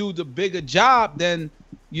rather do the bigger job than,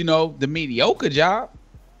 you know, the mediocre job.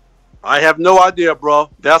 I have no idea, bro.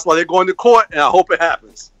 That's why they're going to court, and I hope it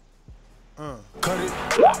happens. Cut it.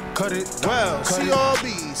 Well,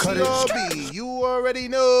 CRB. You already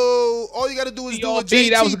know. All you got to do is do what JT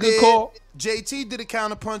that was a good call. JT did a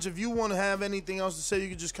counterpunch. If you want to have anything else to say, you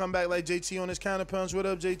can just come back like JT on his counterpunch. What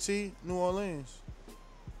up, JT? New Orleans.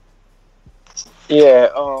 Yeah,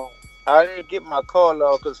 I didn't get my call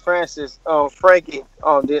off because Frankie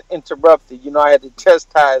did interrupted. You know, I had to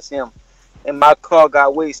chastise him, and my call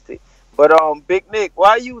got wasted. But Big Nick,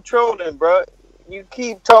 why you trolling, bro? You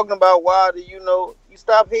keep talking about Wilder. You know, you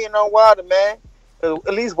stop hating on Wilder, man.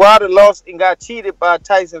 At least Wilder lost and got cheated by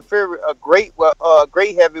Tyson Fury, a great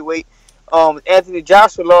heavyweight. Anthony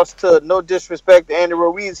Joshua lost to, no disrespect to Andy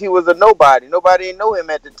Ruiz, he was a nobody. Nobody didn't know him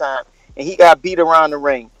at the time, and he got beat around the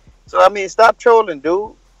ring. So I mean, stop trolling, dude.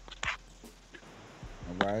 All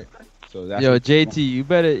right. So that's yo, JT, you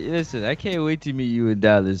better listen. I can't wait to meet you in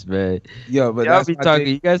Dallas, man. Yo, but y'all be talking.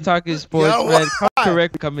 You guys talking sports, man. Come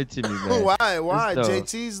correct coming to me, man. Why?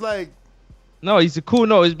 JT's like. No, he's a cool.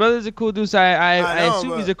 No, his brother's a cool dude. So I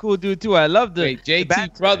assume he's a cool dude too. I love the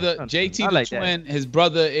JT brother. JT the twin. His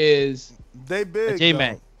brother is. They big. J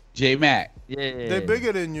Mac. J Mac. Yeah. They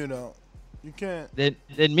bigger than you though. You can't. Than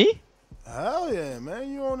me? Hell yeah,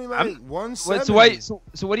 man! You only like 170.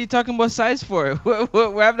 So what are you talking about size for?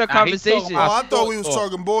 We're having a conversation. I thought we was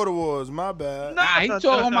talking Border Wars. My bad. He's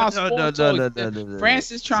talking about sports. No.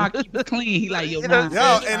 Francis trying to keep it clean. He like and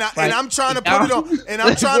I'm trying to put it on. And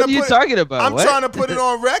I'm trying what are you talking about? I'm trying to put it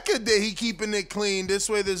on record that he keeping it clean. This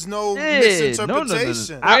way, there's no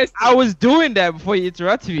misinterpretation. No. I was doing that before you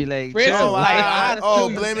interrupted me. Like,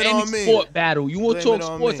 blame it on me. Sport battle. You want to talk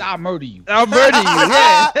sports? I'll murder you. I'll murder you.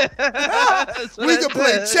 Yeah. We can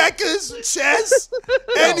play checkers, chess,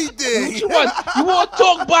 anything. You want to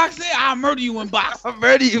talk boxing? I'll murder you in boxing. I'll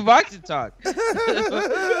murder you boxing talk. Hey,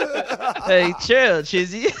 chill,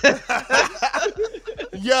 Chizzy.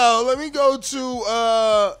 Yo, let me go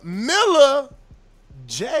to Miller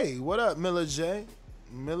J. What up, Miller J?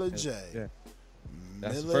 Miller J. Yeah.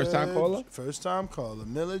 That's the first time caller? First time caller,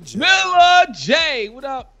 Miller J. Miller J. What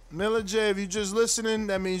up? Miller J, if you're just listening,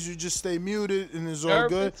 that means you just stay muted and it's all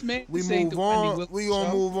good. We move on. We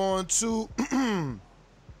gonna move on to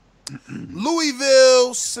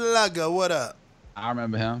Louisville Slugger. What up? I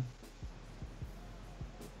remember him.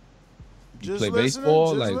 Just play listening, baseball?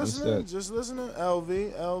 Just like listening, what's that? Just listening.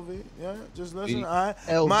 LV. Yeah, just listening. All right.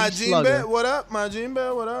 LV My Slugger. Jimbe, what up? My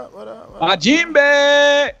Jimbe, what up? My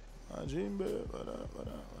Jimbe. My Jimbe, what up?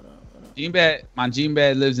 My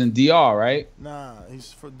Jimbe lives in DR, right? Nah,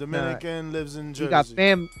 he's from Dominican, lives in Jersey. He got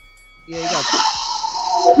fam. Yeah, he got.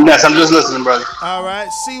 Yes, I'm just listening, brother. All right,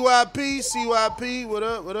 CYP, what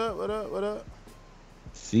up?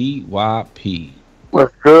 CYP.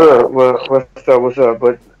 What's good? What's up?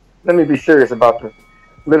 But let me be serious about the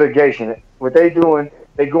litigation. What they doing,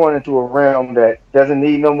 they going into a realm that doesn't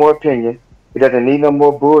need no more opinion. It doesn't need no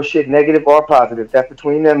more bullshit, negative or positive. That's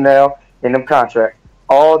between them now and them contracts.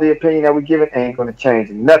 All the opinion that we give it ain't going to change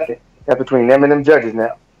nothing. That's between them and them judges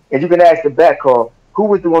now. And you can ask the back call, who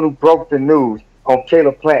was the one who broke the news on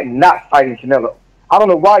Caleb Plant not fighting Canelo? I don't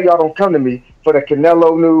know why y'all don't come to me for the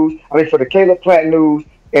Canelo news. for the Caleb Plant news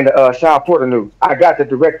and the Sean Porter news. I got the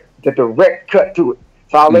direct cut to it.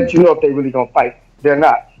 So I'll let you know if they really going to fight. They're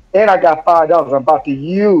not. And I got $5 I'm about to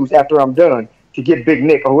use after I'm done to get Big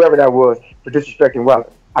Nick or whoever that was for disrespecting Wilder.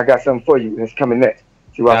 I got something for you, and it's coming next.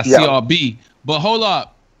 That's CRB. But hold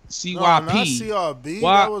up. CYP. No, not CRB.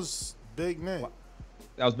 What? That was Big Nick.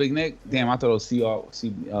 That was Big Nick? Damn, I thought it was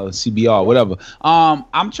CBR, whatever.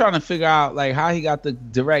 I'm trying to figure out like how he got the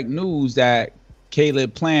direct news that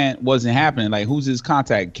Caleb Plant wasn't happening. Like, who's his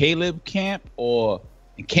contact? Caleb Camp or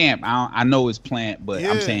Camp? I know it's Plant, but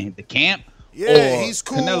I'm saying the Camp. Yeah, he's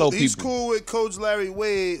cool. Canelo He's people. cool with Coach Larry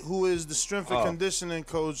Wade, who is the strength and conditioning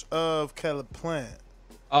coach of Caleb Plant.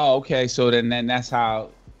 Oh, okay. So then that's how.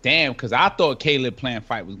 Damn, because I thought Caleb Plant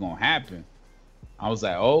fight was gonna happen. I was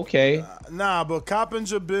like, okay. Nah, but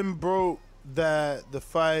Coppinger been broke that the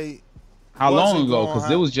fight. How long ago? Because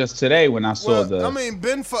it was just today when I saw the. I mean,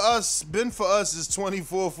 been for us is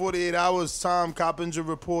 24, 48 hours. Tom Coppinger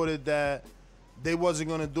reported that they wasn't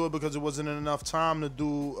gonna do it because it wasn't enough time to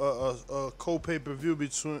do a co-pay-per-view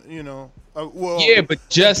between, yeah, but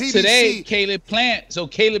just PBC, today, Caleb Plant. So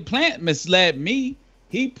Caleb Plant misled me.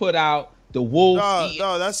 He put out the Wolf.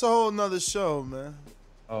 No, that's a whole nother show, man.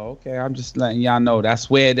 Oh, okay. I'm just letting y'all know that's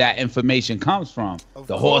where that information comes from.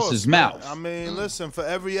 The horse's mouth. I mean, listen, for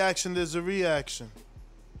every action, there's a reaction.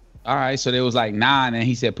 All right, so there was like 9, and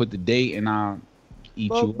he said put the date, and I'll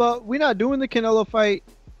eat you. But we're not doing the Canelo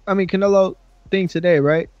Canelo thing today,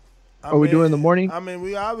 right? Are we doing in the morning? I mean,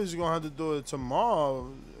 we obviously gonna have to do it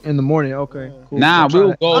tomorrow. In the morning, okay. Cool. Nah,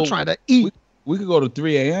 we'll go. I'm trying to eat. We could go to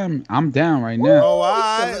 3 a.m. I'm down right now. Oh, all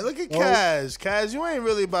right. Look at Kaz. Kaz, you ain't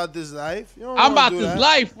really about this life. I'm about this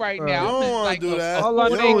life right now. You don't want to do that. All I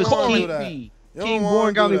know is King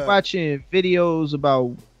Born got me watching videos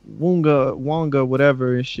about Wonga,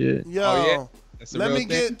 whatever and shit. Yo, let me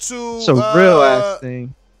get to it's a real ass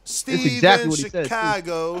thing. Steve That's exactly in what he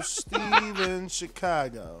Chicago. Steve in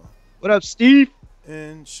Chicago. What up, Steve?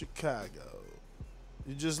 In Chicago.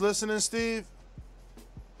 You just listening, Steve?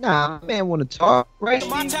 Nah, man, want to talk, right?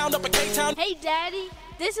 Hey, Daddy,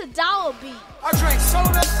 this a dollar beat. I drink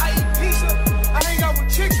soda, I eat pizza, I hang out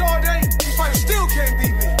with chicks all day. These fighters still can't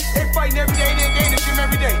beat me. They fighting every day, they in the gym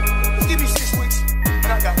every day. Just give me 6 weeks, and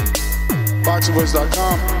I got it.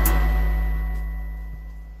 BoxingVoice.com.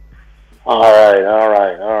 All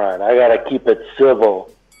right. I gotta keep it civil.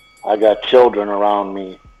 I got children around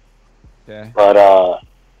me. Okay. But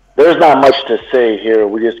there's not much to say here.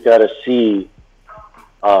 We just gotta see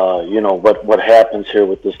what happens here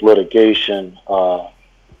with this litigation. All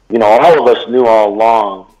of us knew all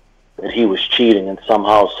along that he was cheating in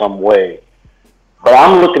somehow, some way. But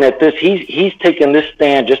I'm looking at this. He's taking this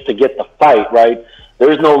stand just to get the fight, right?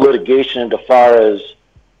 There's no litigation as far as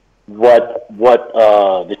what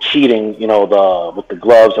the cheating, with the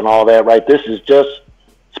gloves and all that, right? This is just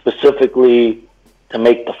specifically to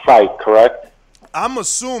make the fight, correct? I'm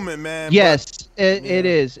assuming, man. Yes, it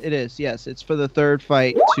is. It is. Yes, it's for the third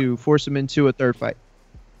fight to force him into a third fight.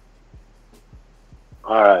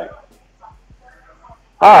 All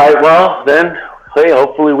right. Well, then, hey,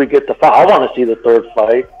 hopefully we get the fight. I want to see the third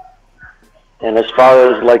fight. And as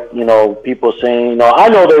far as people saying, I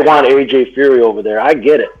know they want AJ Fury over there. I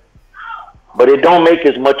get it, but it don't make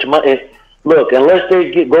as much money. Look, unless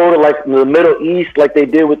they go to the Middle East like they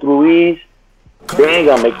did with Ruiz, they ain't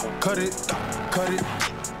gonna make. Cut it.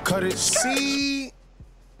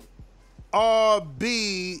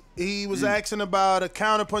 CRB, he was asking about a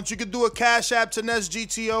counterpunch. You could do a Cash App to Nest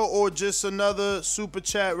GTO or just another super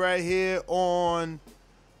chat right here on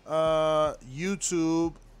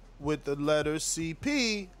YouTube with the letter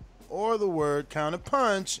CP or the word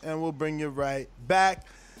counterpunch, and we'll bring you right back.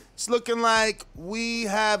 It's looking like we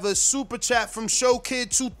have a super chat from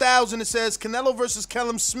Showkid 2000. It says Canelo versus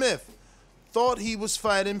Callum Smith. Thought he was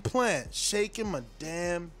fighting Plant. Shaking my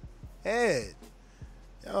damn head.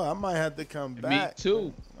 Yo, I might have to come back. Me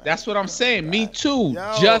too. That's what I'm saying. Me too.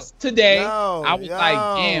 Just today, I was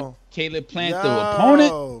like, damn, Caleb Plant, the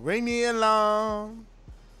opponent. Ring the alarm.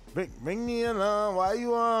 Ring the alarm. Why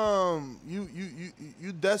you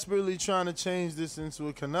desperately trying to change this into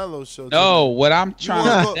a Canelo show? No, what I'm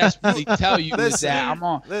trying to desperately tell you is that I'm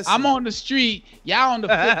on the street, y'all on the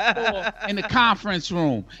 5th floor in the conference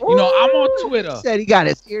room. I'm on Twitter. He said he got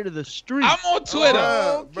his ear to the street. I'm on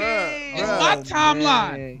Twitter. It's my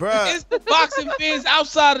timeline. It's the boxing fans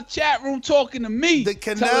outside the chat room talking to me. The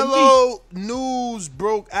Canelo news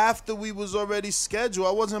broke after we was already scheduled.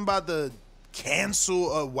 I wasn't about to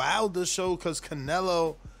cancel a Wilder show because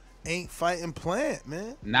Canelo ain't fighting Plant,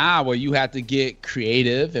 man. Nah, well, you have to get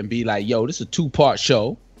creative and be like, yo, this is a 2-part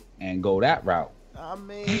show and go that route. I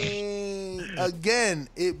mean, again,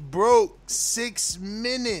 it broke 6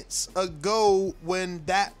 minutes ago when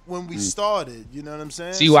we started. You know what I'm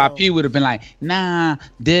saying? CYP would have been like, nah,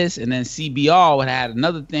 this, and then CBR would have had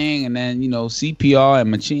another thing, and then CPR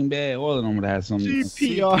and Machine Bed, all of them would have had something.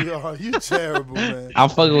 CPR, you terrible, man. I'm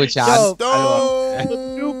fucking with y'all.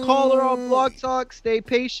 New caller on Blog Talk. Stay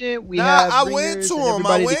patient. I went to him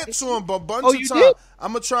a bunch of times.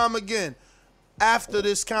 I'm gonna try him again. After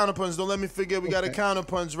this counterpunch, don't let me forget we got a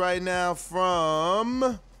counterpunch right now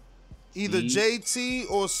from either JT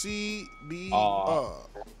or CBR.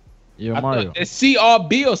 Yo, Mario. It's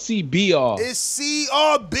CRB or CBR? It's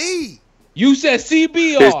CRB. You said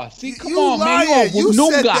CBR. See, come on, man. You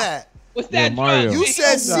said that. What's that? Mario. You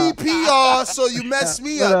said CPR, so you messed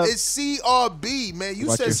me up. It's CRB, man. You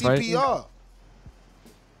said CPR.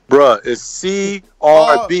 Bruh, it's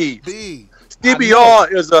CRB.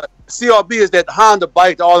 CBR is a CRB is that Honda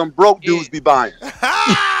bike that all them broke dudes be buying.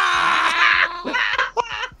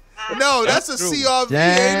 No, that's a CRV, ain't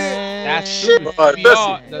it? That's true.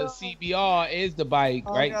 The CBR is the bike,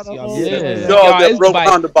 right? CRV. That broke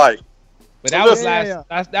Honda bike. But that was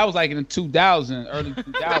that was like in the 2000, early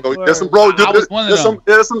 2000s. There's some bro dudes.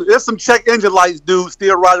 There's some check engine lights dudes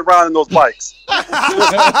still riding around in those bikes.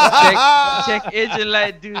 check engine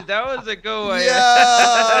light dudes. That was a good one.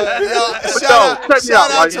 Shout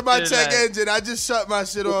out to my check engine. I just shut my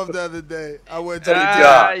shit off the other day. I went to the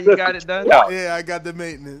job. You got it done? Yeah, I got the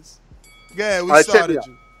maintenance. Yeah, we started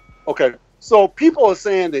you. Okay, so people are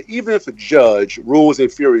saying that even if a judge rules in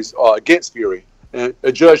Fury's against Fury, and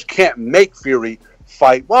a judge can't make Fury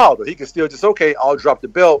fight Wilder, he can still just, okay, I'll drop the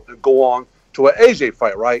belt and go on to an AJ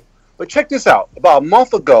fight, right? But check this out. About a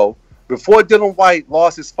month ago, before Dylan White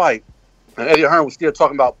lost his fight, and Eddie Hearn was still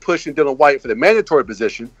talking about pushing Dylan White for the mandatory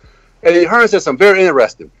position, Eddie Hearn said something very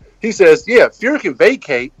interesting. He says, yeah, Fury can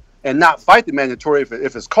vacate and not fight the mandatory if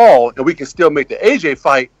it's called, and we can still make the AJ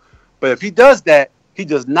fight. But if he does that, he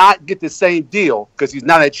does not get the same deal because he's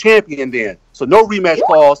not a champion then. So no rematch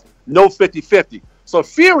clause, no 50-50. So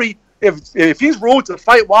Fury, if he's ruled to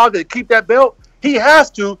fight Wilder to keep that belt, he has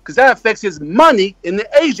to because that affects his money in the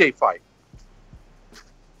AJ fight.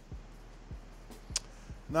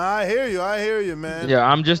 Nah, I hear you, man. Yeah,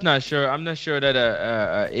 I'm just not sure. I'm not sure that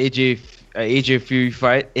a AJ Fury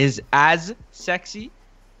fight is as sexy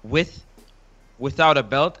without a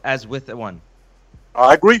belt as with one.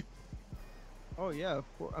 I agree. Oh yeah,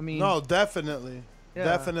 I mean, no, definitely,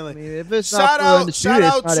 definitely. I mean, if it's shout not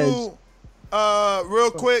out to real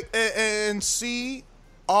quick and CRB.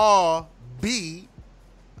 All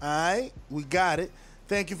right, we got it.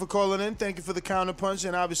 Thank you for calling in. Thank you for the counterpunch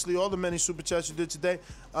and obviously all the many super chats you did today.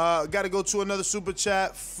 Got to go to another super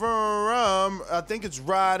chat from I think it's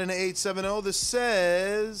Rod in the 870. That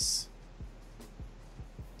says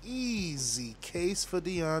easy case for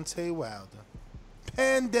Deontay Wilder.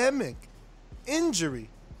 Pandemic. Injury,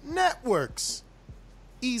 networks,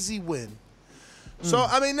 easy win. So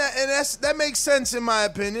I mean that makes sense in my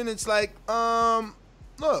opinion. It's like,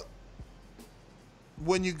 look,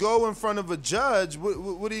 when you go in front of a judge,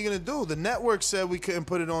 what are you gonna do? The network said we couldn't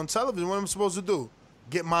put it on television. What am I supposed to do?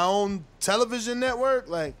 Get my own television network?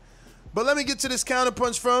 Like, but let me get to this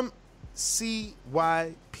counterpunch from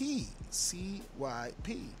CYP.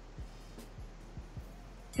 CYP.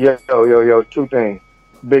 Yo, two things.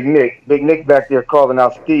 Big Nick back there calling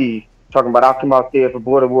out Steve, talking about I'll come out there for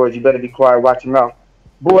Border Wars. You better be quiet, watch your mouth.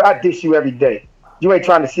 Boy, I dish you every day. You ain't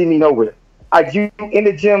trying to see me nowhere. You in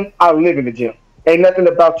the gym, I live in the gym. Ain't nothing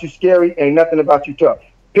about you scary, ain't nothing about you tough.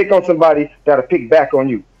 Pick on somebody that'll pick back on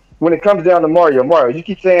you. When it comes down to Mario, you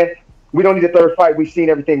keep saying we don't need a third fight, we've seen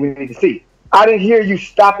everything we need to see. I didn't hear you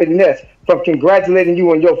stopping Ness from congratulating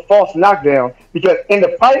you on your false knockdown because in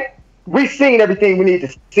the fight, we've seen everything we need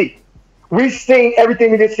to see. We've seen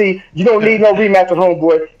everything we did see. You don't need no rematch with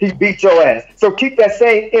homeboy. He beat your ass. So keep that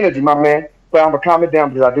same energy, my man. But I'm going to calm it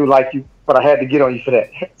down because I do like you, but I had to get on you for that.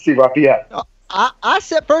 See where I be at. I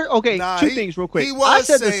said first, okay, two things real quick. I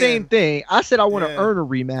said the same thing. I said I want to earn a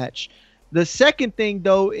rematch. The second thing,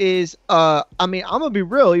 though, is, I mean, I'm going to be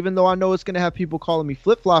real, even though I know it's going to have people calling me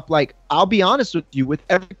flip-flop. Like, I'll be honest with you. With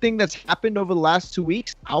everything that's happened over the last 2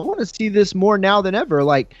 weeks, I want to see this more now than ever.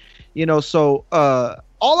 Like, you know, so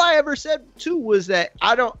all I ever said, too, was that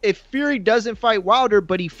if Fury doesn't fight Wilder,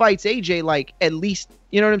 but he fights AJ, like, at least,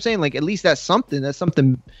 you know what I'm saying? Like, at least that's something,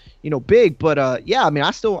 you know, big. But, yeah, I mean,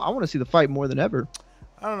 I want to see the fight more than ever.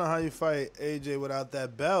 I don't know how you fight AJ without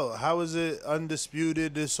that belt. How is it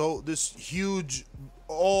undisputed, this huge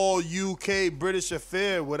all UK British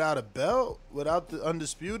affair without a belt, without the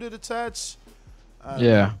undisputed attached?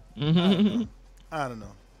 I don't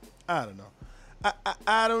know.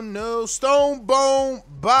 I don't know. Stone Bone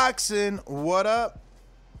Boxing, what up?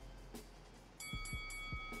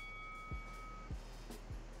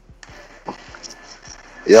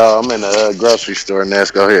 Yo, I'm in the grocery store,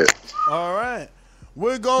 Ness. Go ahead. All right.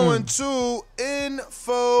 We're going to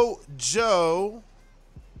Info Joe,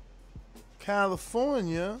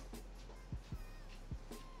 California.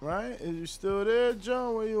 Right? Is you still there,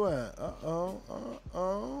 Joe? Where you at?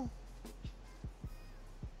 Uh-oh.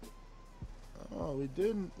 Oh, we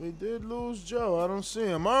did lose Joe. I don't see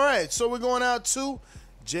him. All right, so we're going out to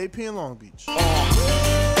JP in Long Beach. Long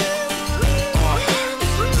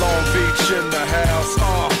Beach in the house.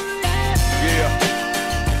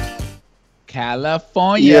 Yeah.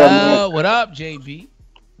 California. Yeah, what up, JB?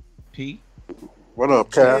 P. What up,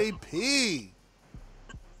 Cal? JP.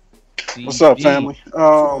 What's up, family?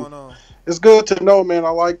 It's good to know, man. I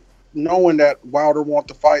like knowing that Wilder want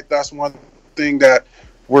to fight. That's one thing that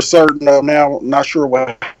we're certain of now. Not sure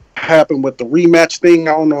what happened with the rematch thing.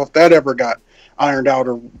 I don't know if that ever got ironed out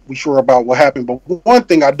or we sure about what happened. But one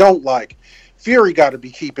thing I don't like, Fury got to be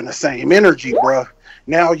keeping the same energy, bruh.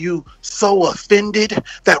 Now you so offended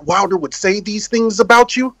that Wilder would say these things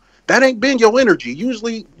about you? That ain't been your energy.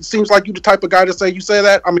 Usually it seems like you the type of guy to say, you say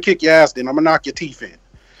that, I'm going to kick your ass then. I'm going to knock your teeth in.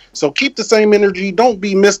 So keep the same energy. Don't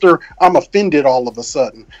be Mr. I'm offended all of a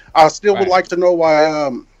sudden. I still would like to know why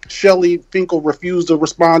Shelly Finkel refused to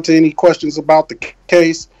respond to any questions about the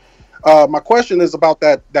case. My question is about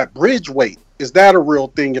that bridge weight. Is that a real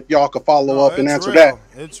thing? If y'all could follow up and answer that.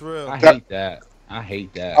 It's real. I hate that. I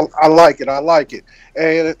hate that. I like it. I like it.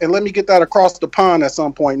 And let me get that across the pond at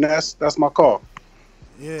some point. That's my call.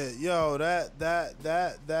 Yeah, yo,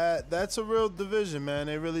 that's a real division, man.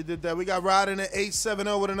 They really did that. We got Rod in at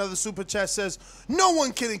 870 with another super chat. Says no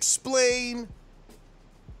one can explain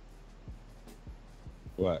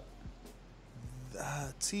what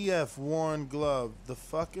TF worn glove. The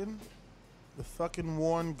fucking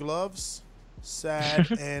worn gloves,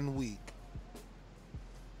 sad and weak.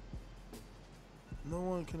 No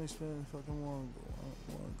one can explain the fucking worn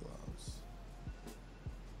gloves.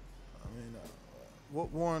 I mean,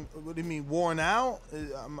 what worn? What do you mean worn out?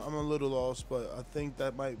 I'm a little lost, but I think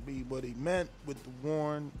that might be what he meant with the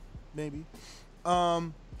worn, maybe.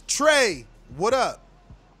 Trey, what up?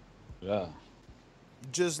 Yeah.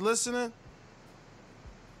 Just listening.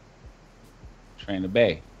 Train the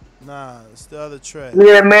Bay. Nah, it's the other Trey.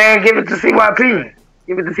 Yeah, man, give it to CYP.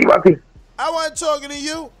 Give it to CYP. I wasn't talking to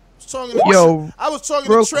you. I was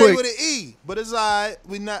talking to Trey quick. with an E, but it's all right.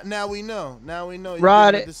 Now we know.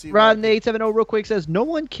 Rod in the 870 real quick says no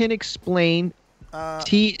one can explain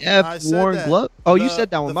TF worn glove. Oh, you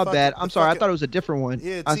said that one. My bad. I'm sorry. I thought it was a different one.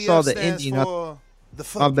 Yeah, I TF saw the stands ending. for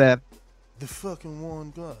My bad. The fucking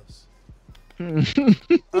worn gloves.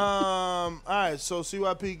 All right. So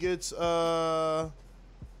CYP gets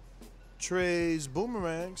Trey's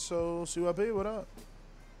boomerang. So CYP, what up?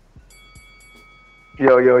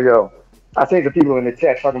 Yo. I think the people in the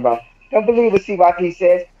chat talking about, don't believe what CYP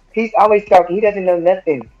says. He's always talking. He doesn't know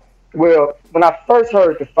nothing. Well, when I first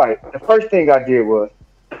heard the fight, the first thing I did was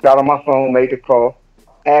got on my phone, made the call,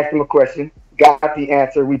 asked him a question, got the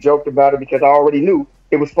answer. We joked about it because I already knew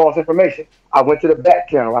it was false information. I went to the back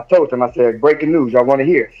channel. I told him, I said, breaking news. Y'all want to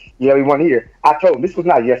hear? Yeah, we want to hear. I told him, this was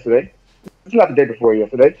not yesterday. It's not the day before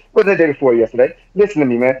yesterday. It wasn't the day before yesterday. Listen to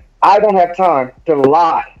me, man. I don't have time to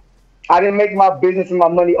lie. I didn't make my business and my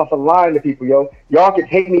money off of lying to people, yo. Y'all can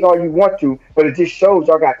hate me all you want to, but it just shows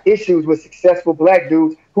y'all got issues with successful black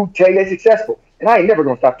dudes who tell you they're successful. And I ain't never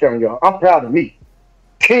going to stop telling y'all. I'm proud of me.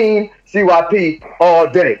 Team CYP all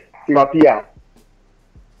day. CYP out.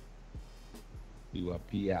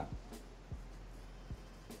 CYP out.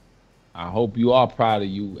 I hope you are proud of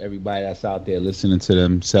you, everybody that's out there listening to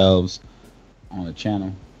themselves on the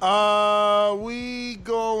channel. We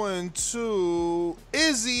going to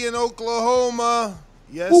Izzy in Oklahoma.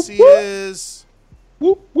 Yes, he is.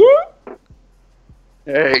 Whoop, whoop.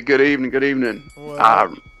 Hey, good evening. What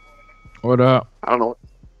up? What up? I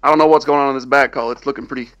don't know what's going on in this back call. It's looking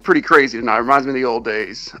pretty crazy tonight. Reminds me of the old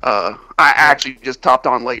days. I actually just topped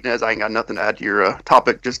on late, Nez. I ain't got nothing to add to your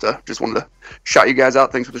topic. Just wanted to shout you guys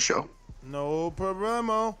out. Thanks for the show. No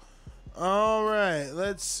problemo. All right,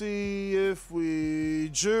 let's see if we...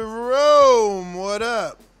 Jerome, what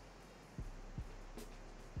up?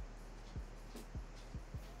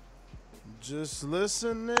 Just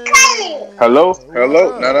listening. Hello? What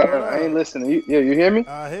Hello? up? No, What I ain't up? listening. You hear me?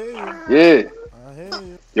 I hear you. Yeah. I hear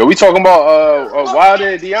you. Yo, we talking about Wilder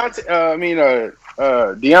and Deontay.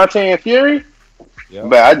 Deontay and Fury. Yeah.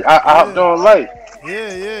 But I hopped on late.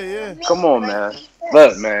 Yeah. Come on, man.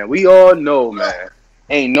 Look, man. We all know, man.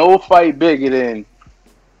 Ain't no fight bigger than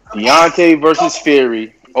Deontay versus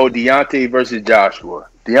Fury or Deontay versus Joshua.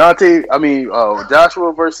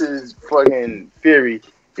 Joshua versus fucking Fury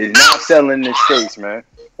is not selling in the States, man.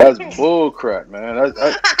 That's bull crap, man.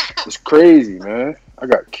 That's crazy, man. I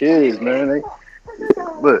got kids, man.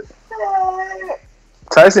 Look,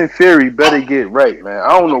 Tyson Fury better get right, man.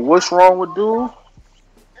 I don't know what's wrong with dude,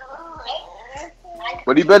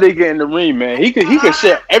 but he better get in the ring, man. He could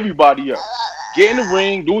shut everybody up. Get in the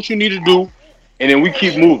ring, do what you need to do, and then we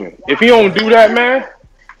keep moving. If he don't do that, man,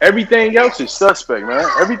 everything else is suspect, man.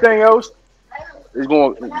 Everything else is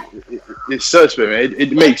it's suspect, man.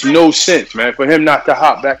 It makes no sense, man, for him not to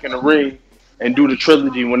hop back in the ring and do the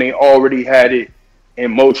trilogy when they already had it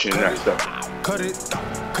in motion and that stuff. Cut it.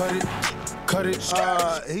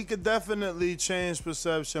 He could definitely change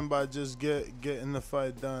perception by just getting the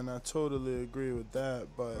fight done. I totally agree with that,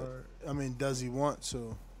 but I mean, does he want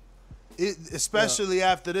to? Especially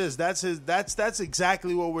after this. That's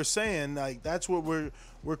exactly what we're saying. Like, that's what we're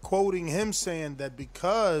quoting him saying, that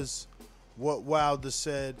because what Wilder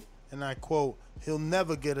said, and I quote, "He'll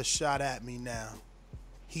never get a shot at me now.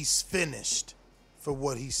 He's finished," for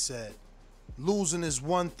what he said. Losing is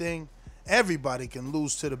one thing. Everybody can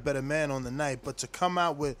lose to the better man on the night, but to come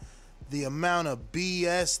out with the amount of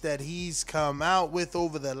BS that he's come out with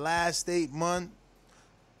over the last 8 months,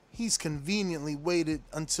 he's conveniently waited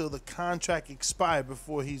until the contract expired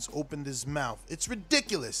before he's opened his mouth. It's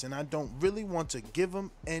ridiculous, and I don't really want to give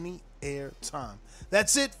him any air time.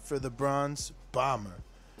 That's it for the Bronze Bomber.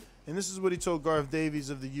 And this is what he told Garth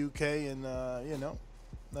Davies of the UK, and,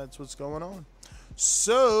 that's what's going on.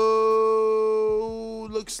 So,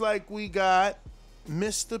 looks like we got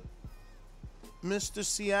Mr.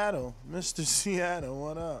 Seattle. Mr. Seattle,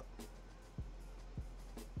 what up?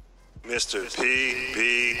 Mr.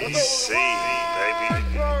 PBC, baby.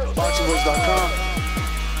 BoxingWords.com.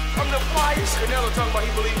 I'm the flyest. Canelo talking about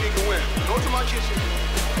he believes he can win. Go to my kitchen.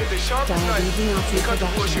 Get the sharpest knife and cut the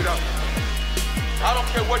bullshit up. I don't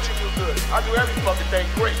care what you do good. I do every fucking thing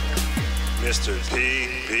great. Mr.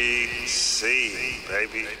 PBC,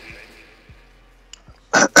 baby.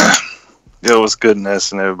 Yo, what's good,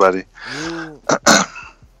 Ness and everybody?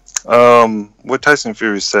 What Tyson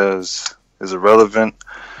Fury says is irrelevant.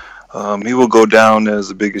 He will go down as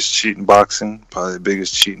the biggest cheat in boxing, probably the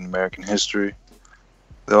biggest cheat in American history.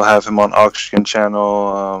 They'll have him on Oxygen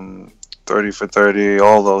Channel, 30 for 30,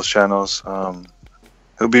 all those channels.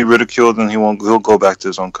 He'll be ridiculed and he'll go back to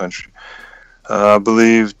his own country. I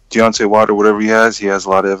believe Deontay Wilder, whatever he has a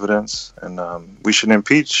lot of evidence, and we should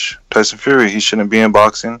impeach Tyson Fury. He shouldn't be in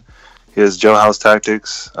boxing. He has jailhouse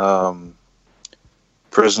tactics,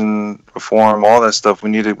 prison reform, all that stuff. We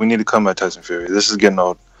need to come at Tyson Fury. This is getting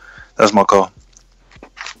old. That's my call.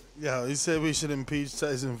 Yo, he said we should impeach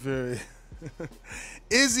Tyson Fury.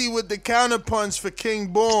 Izzy with the counterpunch for King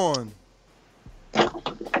Born.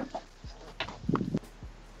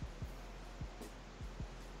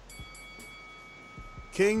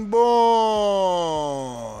 King Born.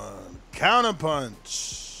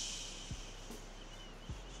 Counterpunch.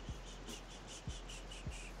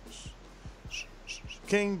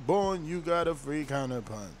 King Born, you got a free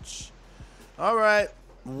counterpunch. All right.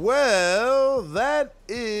 Well, that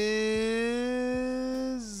is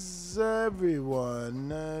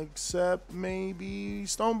everyone except maybe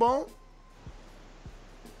Stonebone.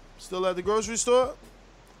 Still at the grocery store?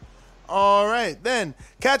 All right, then.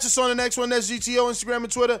 Catch us on the next one. That's GTO, Instagram,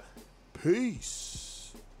 and Twitter.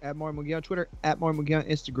 Peace. At Martin McGee on Twitter. At Martin McGee on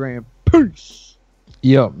Instagram. Peace.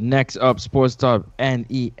 Yo, next up, Sports Talk,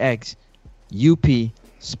 NEXUP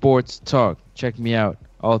Sports Talk. Check me out.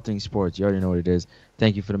 All things sports. You already know what it is.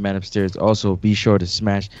 Thank you for the man upstairs. Also, be sure to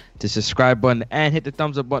smash the subscribe button and hit the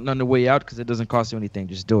thumbs up button on the way out because it doesn't cost you anything.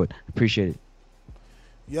 Just do it. Appreciate it.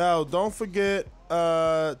 Yo, don't forget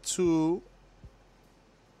to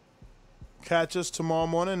catch us tomorrow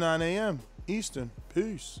morning, 9 a.m. Eastern.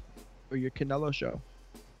 Peace. For your Canelo show.